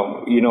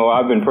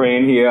 I've been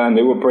praying here, and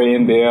they were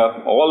praying there.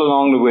 All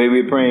along the way,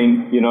 we were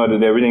praying,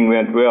 that everything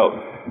went well.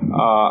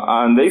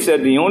 And they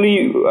said the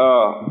only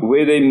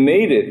way they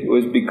made it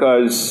was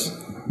because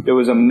there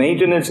was a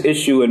maintenance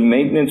issue, and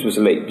maintenance was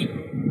late.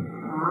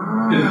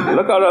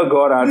 Look how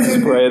God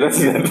answers prayer.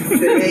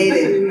 Delayed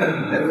it.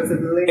 That was a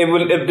delay.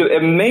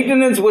 If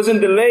maintenance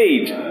wasn't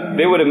delayed,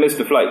 they would have missed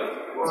the flight.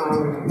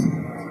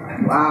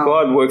 Wow.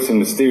 God works in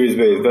mysterious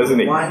ways, doesn't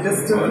He?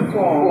 Wonders to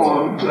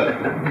perform.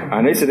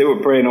 And they said they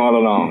were praying all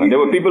along. And there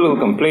were people who were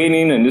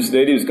complaining, and this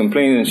lady was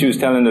complaining, and she was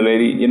telling the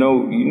lady, you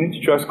need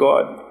to trust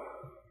God.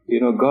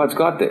 God's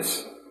got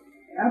this.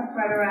 Yep,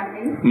 Brother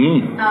Randy.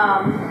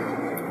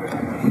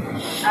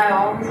 I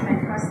always been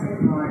trusting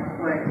God,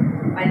 but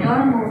my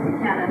daughter moved to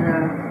Canada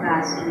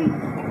last week,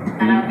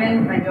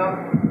 and my job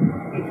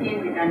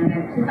became redundant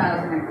in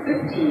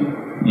 2015,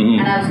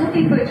 and I was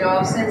looking for a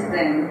job since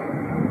then,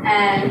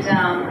 and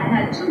I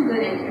had 2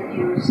 good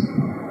interviews,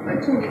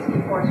 but 2 weeks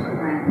before she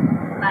went,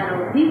 and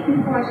a week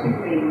before she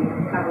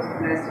came, I was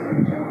blessed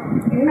with a job.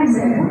 I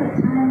said, what a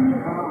timely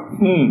God.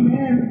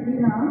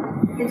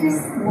 It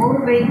just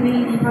motivated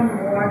me even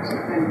more to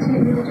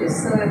continue to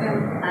serve Him,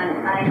 and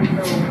I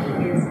know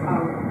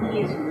He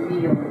is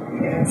real.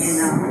 Yes.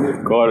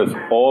 God is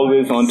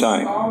always on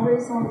time.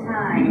 Always on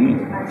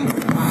time.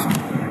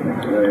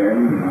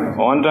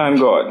 On time,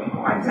 God.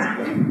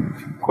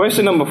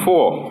 Question number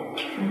 4.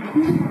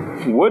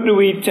 Why do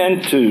we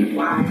tend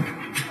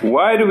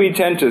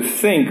to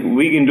think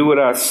we can do it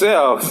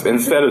ourselves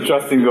instead of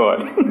trusting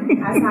God?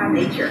 That's our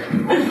nature.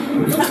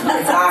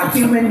 It's our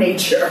human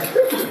nature.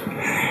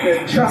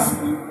 To trust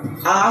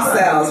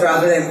ourselves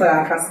rather than put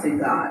our trust in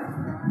God.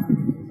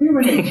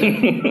 Human nature.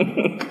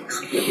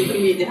 We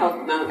need to help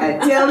them out.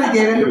 Until we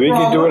get into We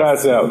can do it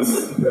problems. ourselves.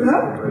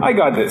 I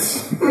got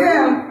this.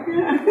 Yeah.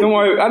 Don't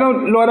worry.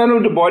 Lord, I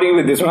don't need to bother you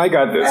with this one. I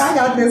got this. I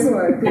got this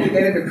one. Then you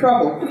get into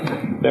trouble.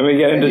 Then we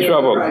get into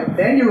trouble.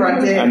 Then you run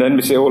there. And then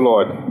we say, oh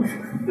Lord.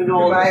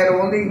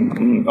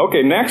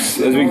 Okay, next,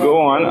 as we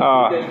go on,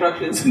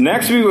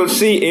 next we will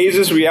see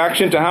Asa's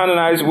reaction to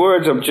Hananiah's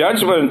words of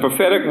judgment and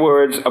prophetic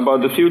words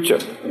about the future.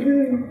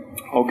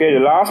 Okay,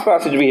 the last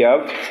passage we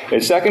have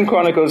is 2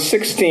 Chronicles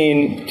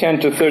 16, 10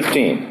 to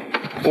 13.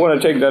 I want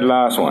to take that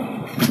last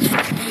one.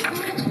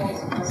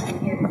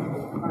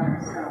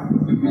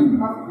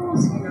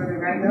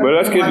 Well,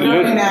 let's get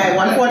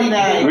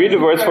 149. read the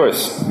verse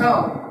first.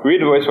 Oh. Read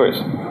the verse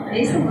first.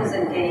 Asa was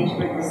engaged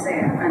with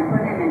Isaiah and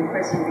put him in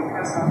prison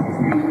because of his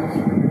anger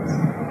deeds.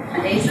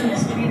 And Asa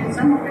mistreated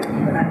some of the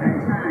people at that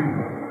time.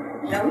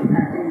 Note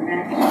that the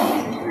events of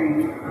Asa's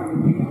reign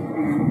from beginning to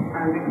end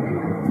are written in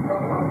the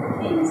book of the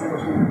Kings of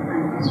Judah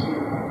and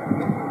Israel.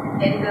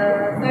 In the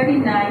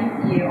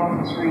 39th year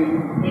of his reign,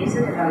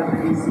 Asa developed a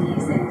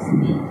disease in his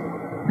feet,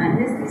 and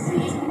this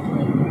disease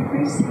became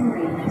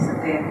increasingly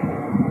severe.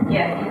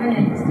 Yet, even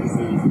in his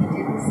disease, he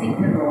didn't seek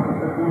the Lord,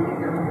 but only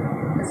the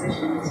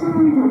physicians.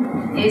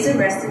 Asa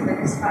rested with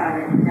his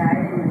father, who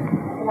died in the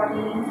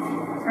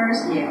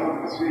 41st year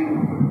of his reign.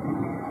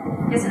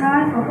 It's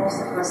hard for most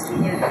of us to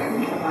hear the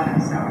truth about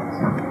ourselves.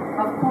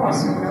 Of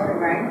course, we know the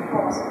right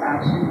course of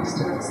action is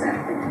to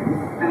accept the truth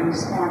and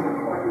respond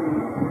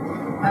accordingly.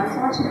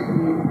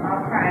 Unfortunately,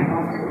 our pride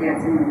often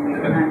gets in the way,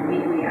 and we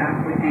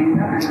react with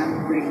anger and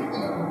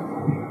outrage.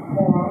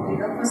 Or we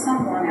look for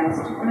someone else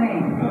to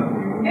blame.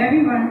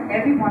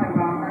 Everyone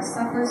around us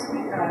suffers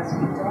because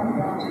we don't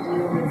want to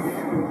deal with the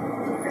truth,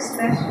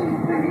 especially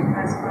when it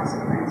has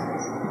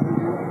consequences we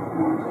don't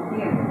want to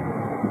hear.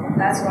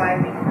 That's why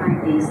we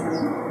find Asa.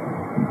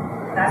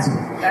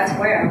 That's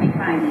where we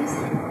find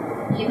Asa.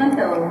 Even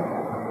though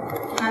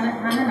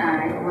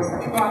Hananiah was a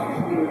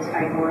prophet used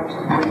by God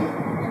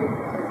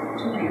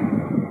to him,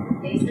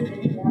 Asa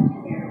didn't want to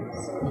hear it,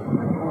 so he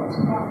put God's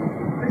prophet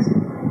in prison.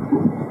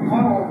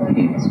 Moreover,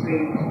 in his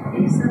rage,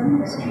 Asa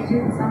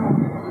mistreated some of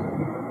the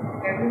people,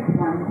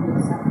 everyone who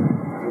suffered,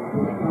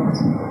 including God's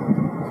people.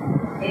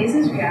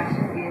 Asa's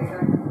reaction gives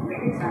a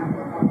great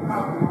example of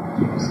how we want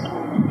to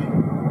respond to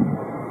truth.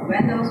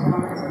 When those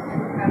moments of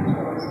truth come to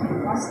us, we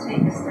must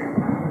take a step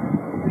back,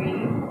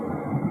 breathe,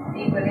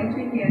 be willing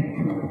to hear the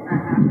truth,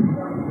 and act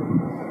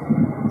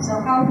accordingly.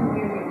 So how do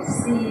we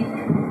receive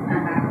truth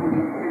and act on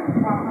it in a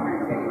proper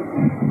and fitting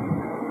way?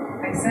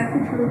 Accept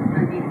the truth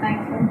and be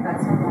thankful that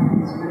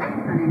someone is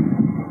willing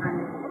and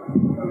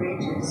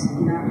courageous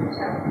enough to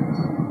tell it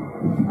to you.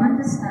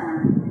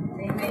 Understand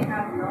they may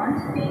have not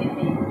been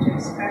able to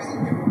express the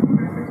truth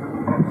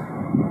perfectly,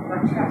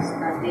 but trust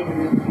that they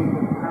will give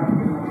out of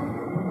love.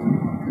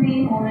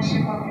 Claim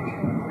ownership of the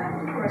truth that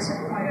the person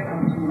pointed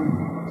out to you.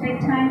 Take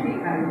time to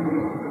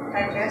evaluate,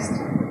 digest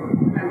it,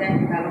 and then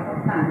develop a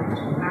plan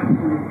to act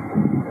on it.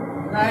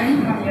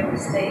 Learn from your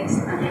mistakes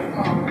and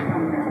evolve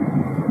from them.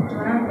 Do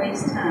not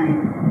waste time.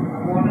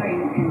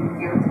 wallowing in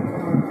guilt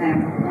toward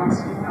them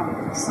once you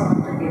have sought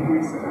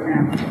forgiveness for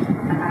them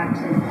and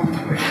acted on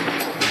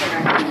correctly.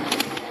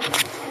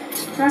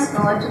 Trust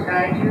God to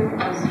guide you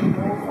as you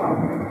move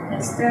forward.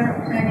 Instead of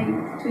turning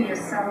to your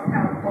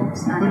self-help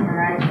books and a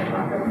variety of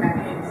other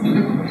methods,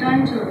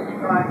 turn to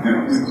God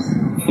first.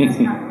 As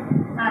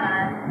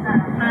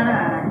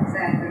Hannah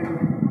said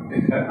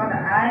earlier, for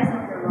the eyes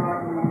of the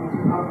Lord move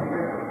throughout the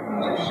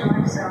earth to show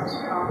himself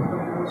strong for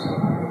those who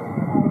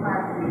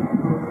wholeheartedly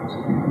devoted to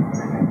him.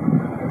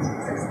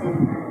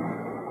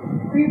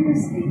 2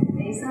 Previously,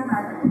 Asa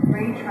had a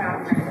great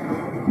track record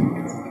of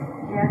obedience,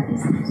 yet he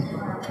seems to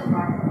have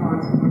forgotten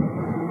God's word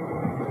for him,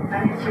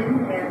 and it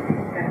didn't get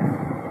any better.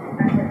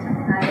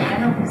 At the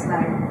end of his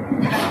life, he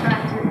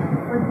contracted a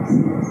foot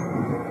disease.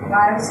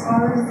 While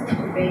scholars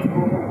debate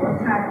over what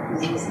type of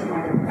disease he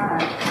might have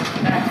had,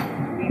 that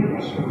real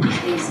issue is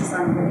Asa's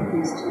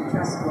unwillingness to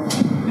trust God.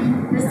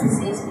 This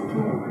disease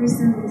became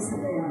increasingly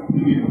severe.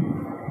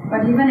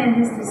 But even in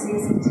his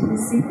disease, he didn't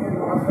seek the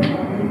Lord for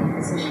only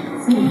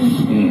physicians.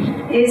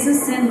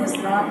 Asa's sin was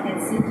not in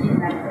seeking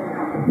medical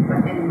help,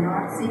 but in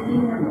not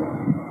seeking the Lord.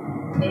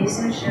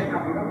 Asa should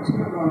have looked to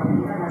the Lord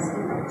even as he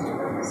looked to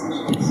the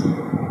physicians.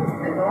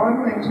 The Lord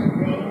who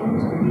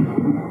intervened to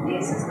lead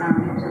Asa's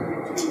army to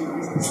victory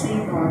is the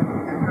same Lord who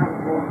can have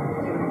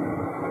fought him.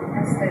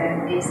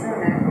 Instead, Asa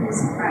let his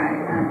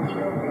pride and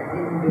ego get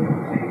in the way of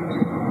turning to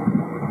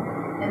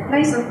God. In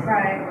place of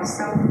pride or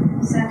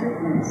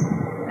self-centeredness,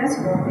 let's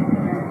walk in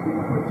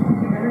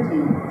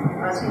humility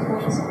as we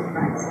focus on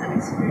Christ and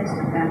experience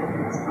the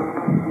benefits of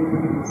our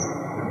obedience.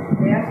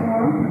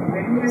 Therefore,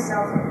 rid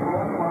yourself of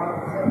all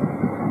moral filth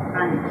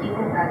and the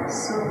evil that is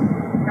so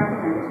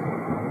prevalent.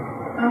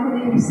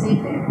 Humbly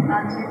receive the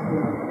implanted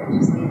word which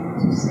is able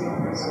to save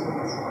your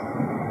souls.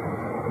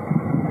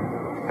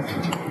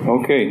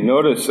 Okay,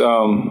 notice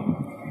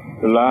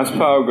the last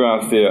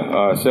paragraph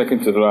there,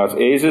 second to the last.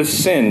 Asa's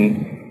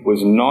sin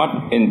was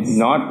not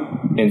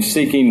in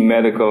seeking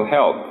medical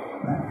help,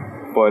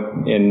 but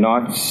in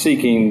not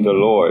seeking the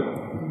Lord.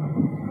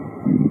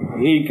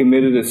 He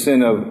committed a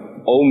sin of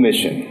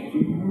omission.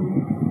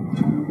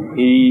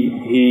 He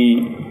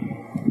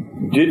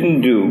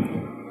didn't do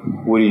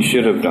what he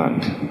should have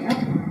done,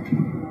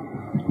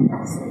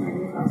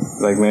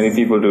 like many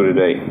people do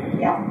today.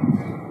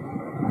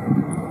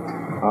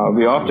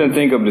 We often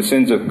think of the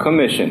sins of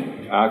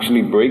commission,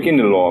 actually breaking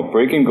the law,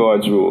 breaking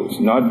God's rules,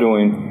 not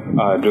doing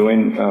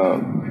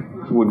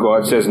what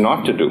God says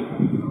not to do.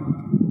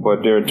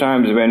 But there are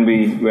times when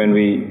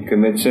we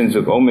commit sins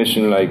of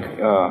omission, like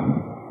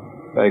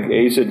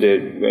Asa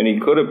did, when he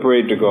could have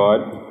prayed to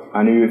God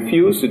and he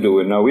refused to do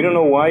it. Now we don't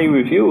know why he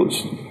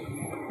refused,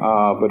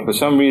 but for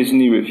some reason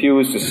he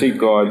refused to seek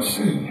God's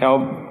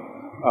help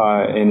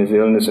in his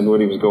illness and what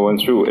he was going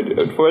through.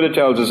 It further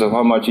tells us of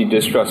how much he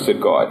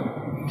distrusted God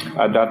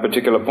at that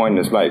particular point in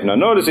his life. Now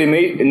notice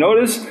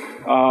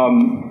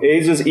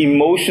Asa's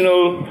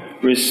emotional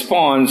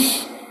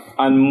response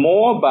and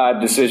more bad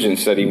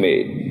decisions that he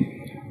made.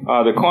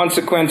 The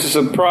consequences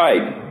of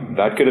pride.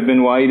 That could have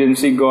been why he didn't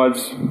seek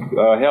God's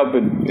help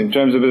in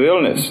terms of his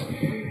illness.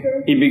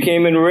 He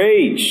became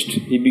enraged.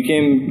 He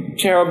became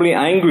terribly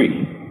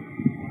angry.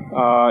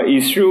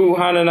 He threw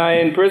Hananiah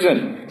in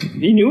prison.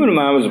 He knew the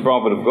man was a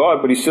prophet of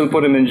God, but he still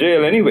put him in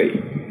jail anyway.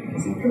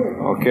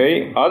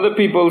 Okay? Other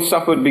people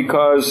suffered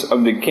because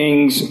of the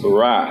king's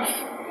wrath.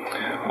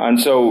 And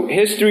so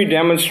history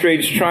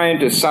demonstrates trying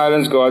to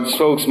silence God's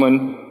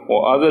spokesman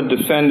or other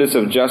defenders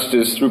of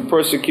justice through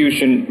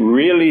persecution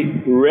really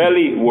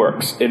rarely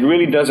works. It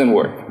really doesn't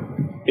work.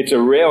 It's a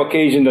rare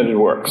occasion that it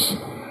works.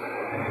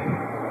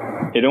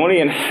 It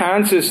only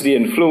enhances the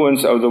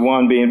influence of the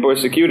one being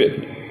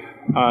persecuted.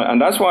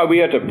 And that's why we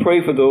have to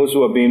pray for those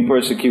who are being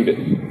persecuted.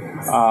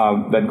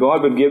 That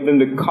God would give them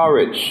the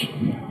courage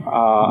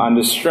and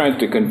the strength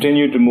to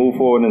continue to move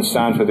forward and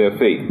stand for their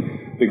faith.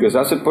 Because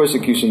that's what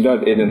persecution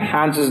does. It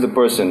enhances the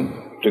person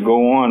to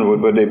go on with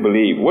what they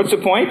believe. What's the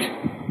point?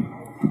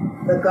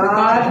 The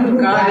God who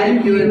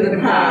guided you in the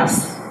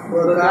past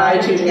will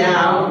guide you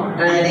now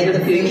and in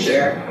the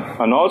future.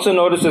 And also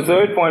notice the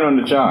third point on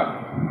the chart.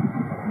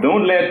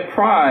 Don't let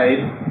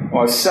pride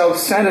or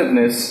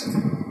self-centeredness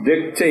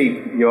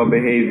dictate your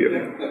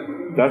behavior.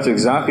 That's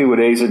exactly what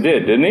Asa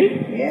did, didn't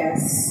he?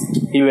 Yes.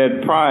 He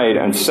let pride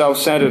and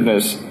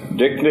self-centeredness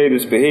dictate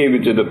his behavior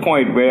to the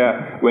point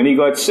where when he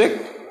got sick,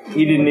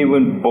 he didn't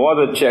even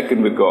bother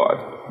checking with God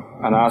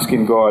and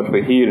asking God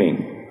for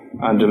healing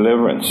and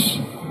deliverance.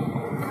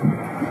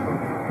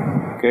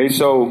 Okay,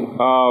 so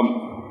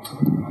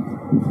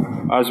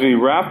as we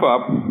wrap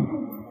up,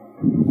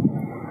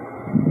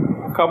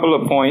 a couple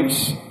of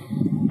points.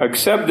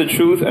 Accept the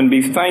truth and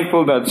be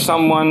thankful that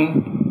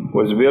someone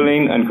was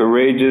willing and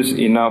courageous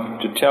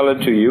enough to tell it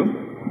to you.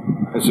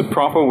 It's a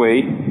proper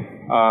way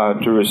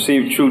to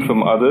receive truth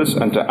from others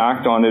and to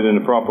act on it in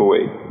a proper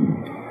way.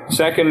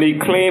 Secondly,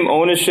 claim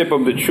ownership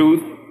of the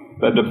truth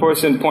that the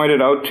person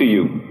pointed out to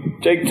you.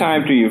 Take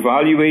time to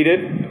evaluate it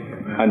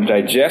and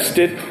digest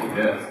it,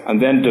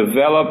 and then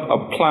develop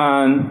a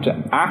plan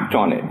to act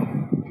on it.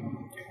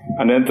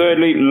 And then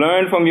thirdly,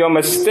 learn from your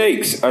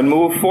mistakes and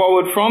move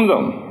forward from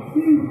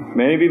them.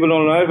 Many people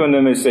don't learn from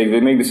their mistakes. They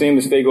make the same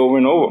mistake over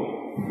and over.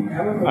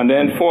 And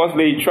then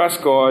fourthly,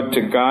 trust God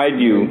to guide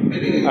you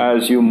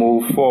as you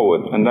move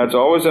forward. And that's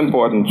always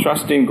important,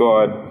 trusting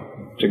God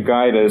to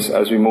guide us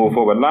as we move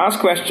forward. Last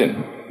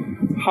question.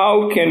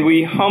 How can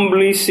we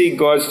humbly seek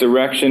God's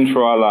direction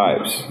for our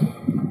lives?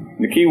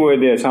 The key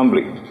word there is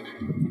humbly.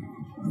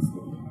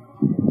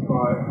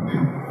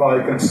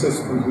 By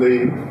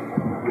consistently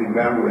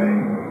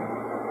remembering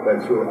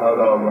that throughout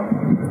our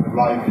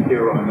life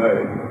here on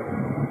earth,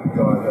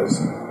 God has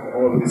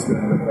always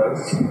been with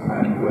us,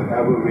 and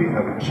whatever we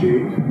have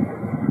achieved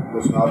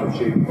was not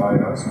achieved by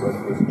us,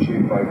 but was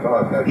achieved by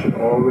God. That should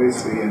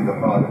always be in the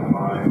heart and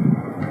mind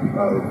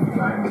of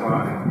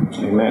mankind.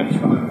 Amen.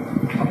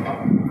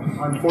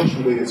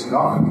 Unfortunately, it's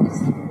not,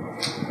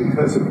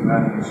 because of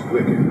man's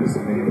wickedness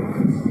and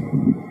evilness.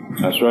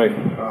 That's right.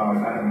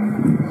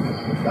 And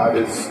that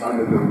is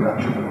under the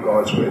direction of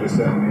God's greatest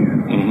enemy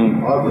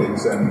and our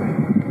greatest enemy,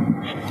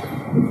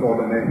 the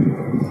fallen angel.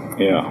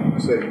 Yeah.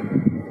 Satan.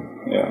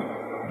 Yeah.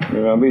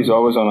 Remember, he's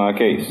always on our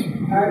case.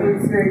 I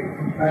would say,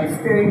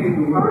 staying in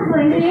the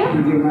Word with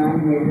your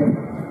mind made up.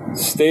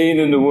 Staying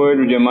in the Word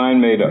with your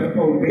mind made up.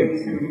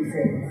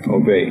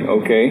 Obey.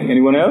 Okay.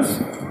 Anyone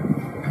else?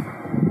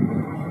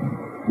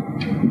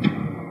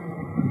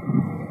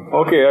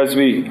 Okay, as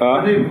we...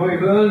 I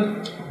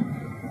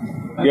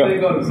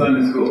thank God for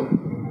Sunday school.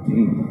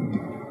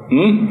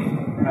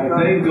 I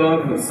thank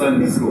God for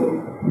Sunday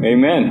school.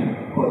 Amen.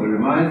 Because it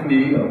reminds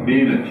me of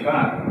being a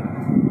child.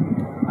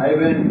 I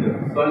went to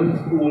Sunday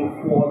school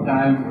 4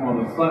 times on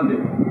a Sunday.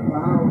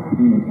 Wow.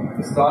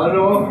 It started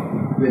off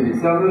with the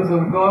service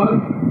of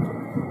God,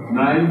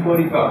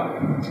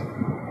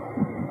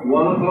 9:45.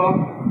 1 o'clock,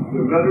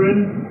 the brethren,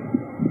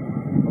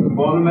 the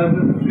born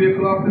Methodist, 3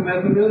 o'clock, the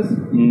Methodist,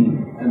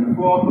 and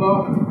 4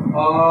 o'clock, I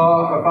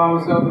found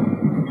myself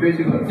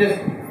preaching just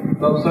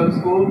of Sunday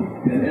school,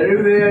 and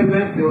everywhere I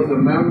went, there was a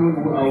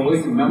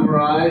way to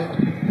memorize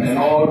and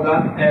all of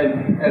that.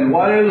 And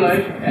what I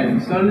liked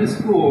at Sunday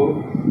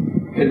school,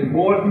 it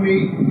brought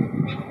me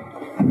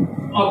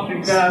up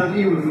to times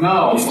even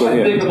now. I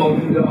think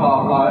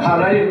about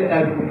had I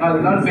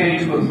not been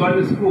for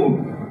Sunday school,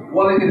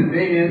 what I could have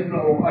been in,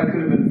 or I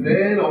could have been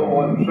dead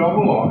or in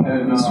trouble.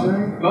 And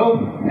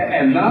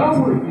now,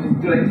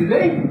 like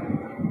today,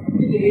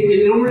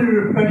 it only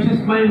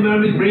refreshes my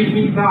memory, brings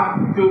me back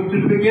to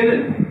the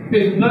beginning.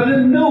 There's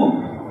nothing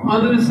new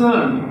under the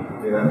sun.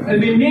 Yeah.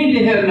 And we need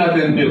to have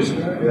nothing new,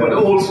 but the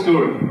old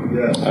story.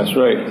 Yeah. That's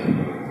right.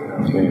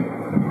 Okay.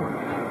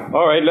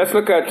 All right, let's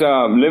look at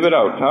live it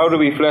out. How do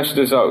we flesh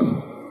this out?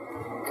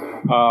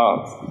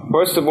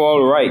 First of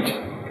all, write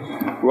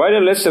a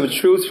list of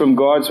truths from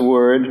God's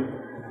Word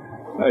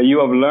you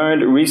have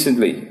learned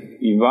recently.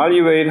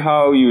 Evaluate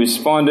how you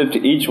responded to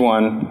each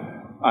one,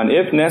 and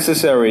if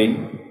necessary,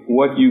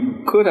 what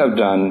you could have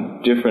done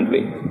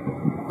differently.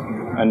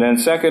 And then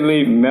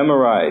secondly,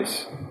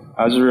 memorize.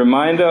 As a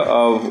reminder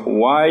of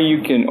why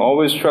you can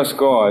always trust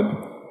God,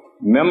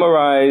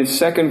 memorize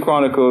 2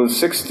 Chronicles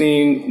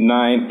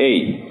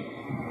 16:9-8.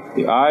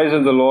 The eyes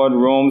of the Lord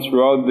roam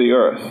throughout the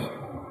earth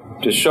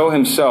to show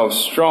himself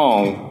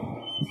strong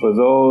for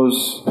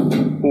those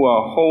who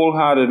are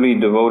wholeheartedly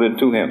devoted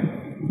to him.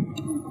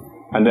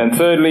 And then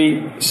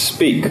thirdly,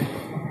 speak.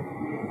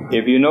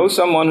 If you know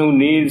someone who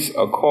needs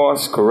a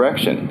course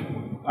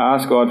correction,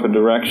 ask God for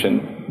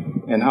direction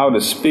and how to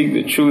speak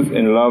the truth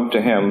in love to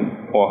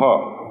him or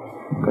her.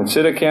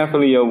 Consider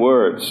carefully your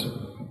words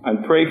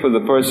and pray for the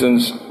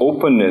person's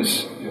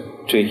openness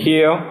to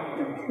hear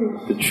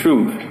the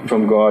truth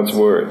from God's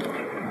Word.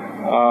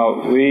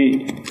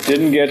 We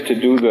didn't get to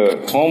do the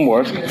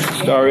homework.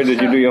 Starry,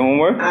 did you do your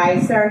homework? I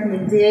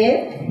certainly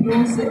did.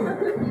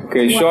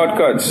 Okay,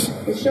 shortcuts.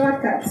 The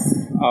shortcuts.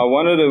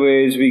 One of the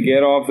ways we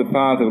get off the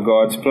path of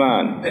God's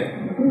plan,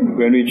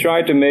 when we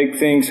try to make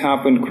things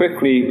happen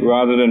quickly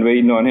rather than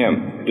waiting on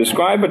Him.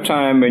 Describe a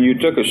time when you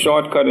took a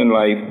shortcut in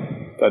life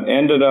that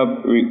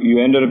you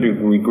ended up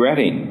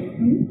regretting.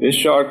 This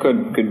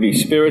shortcut could be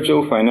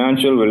spiritual,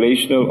 financial,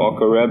 relational, or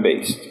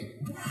career-based.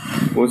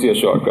 What's your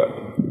shortcut?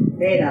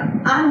 Made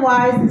an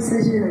unwise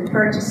decision in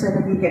purchasing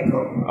a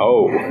vehicle.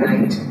 Oh. And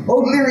I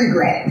totally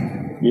regret it.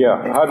 Yeah,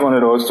 I had one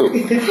of those too.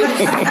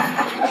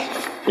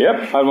 Yep,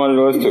 I had one of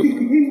those too.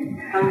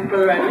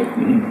 Brother Randy,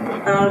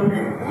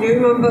 you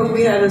remember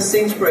we had a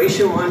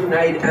Singspiration one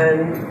night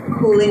and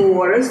Cooling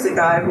Waters, the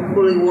guy from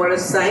Cooling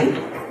Waters sang?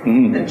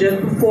 And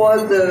just before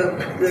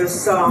the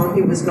song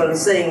he was going to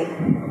sing,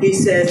 he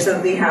said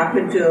something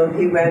happened to him.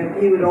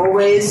 He would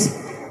always,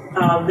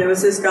 there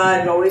was this guy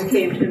that always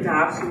came to him to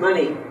ask for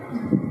money.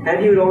 And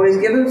he would always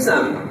give him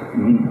some.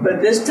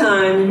 But this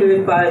time he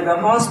was by the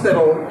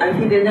hospital and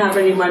he didn't have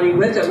any money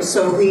with him,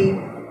 so he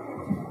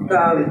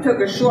took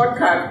a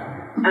shortcut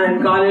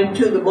and got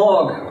into the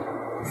morgue.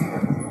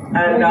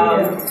 And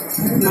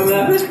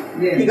remember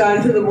that? He got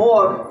into the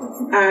morgue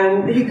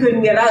and he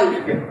couldn't get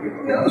out.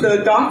 So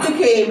the doctor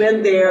came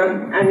in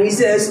there and he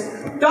says,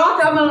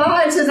 "Doc, I'm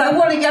alive." He says, "I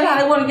want to get out,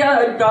 I want to get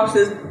out." The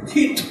doctor says,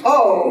 he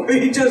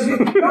just... Yeah,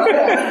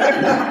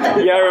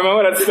 I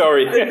remember that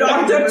story. The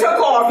doctor took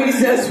off. He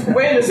says,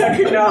 "Wait a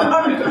second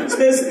now." He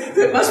says,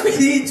 "There must be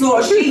these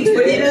or sheets,"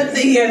 but he didn't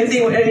see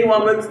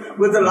anyone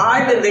was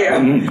alive in there.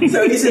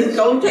 So he said,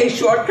 "Don't take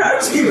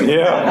shortcuts."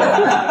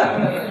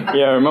 Yeah,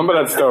 I remember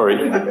that story.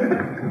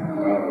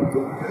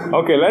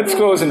 Okay, let's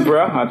close in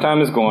prayer. Our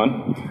time is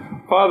gone.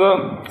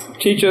 Father,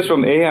 teach us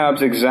from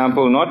Ahab's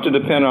example not to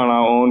depend on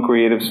our own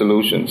creative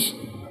solutions,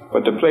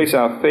 but to place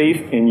our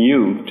faith in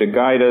you to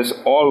guide us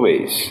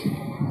always.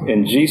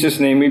 In Jesus'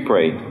 name we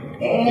pray.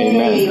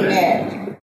 Amen.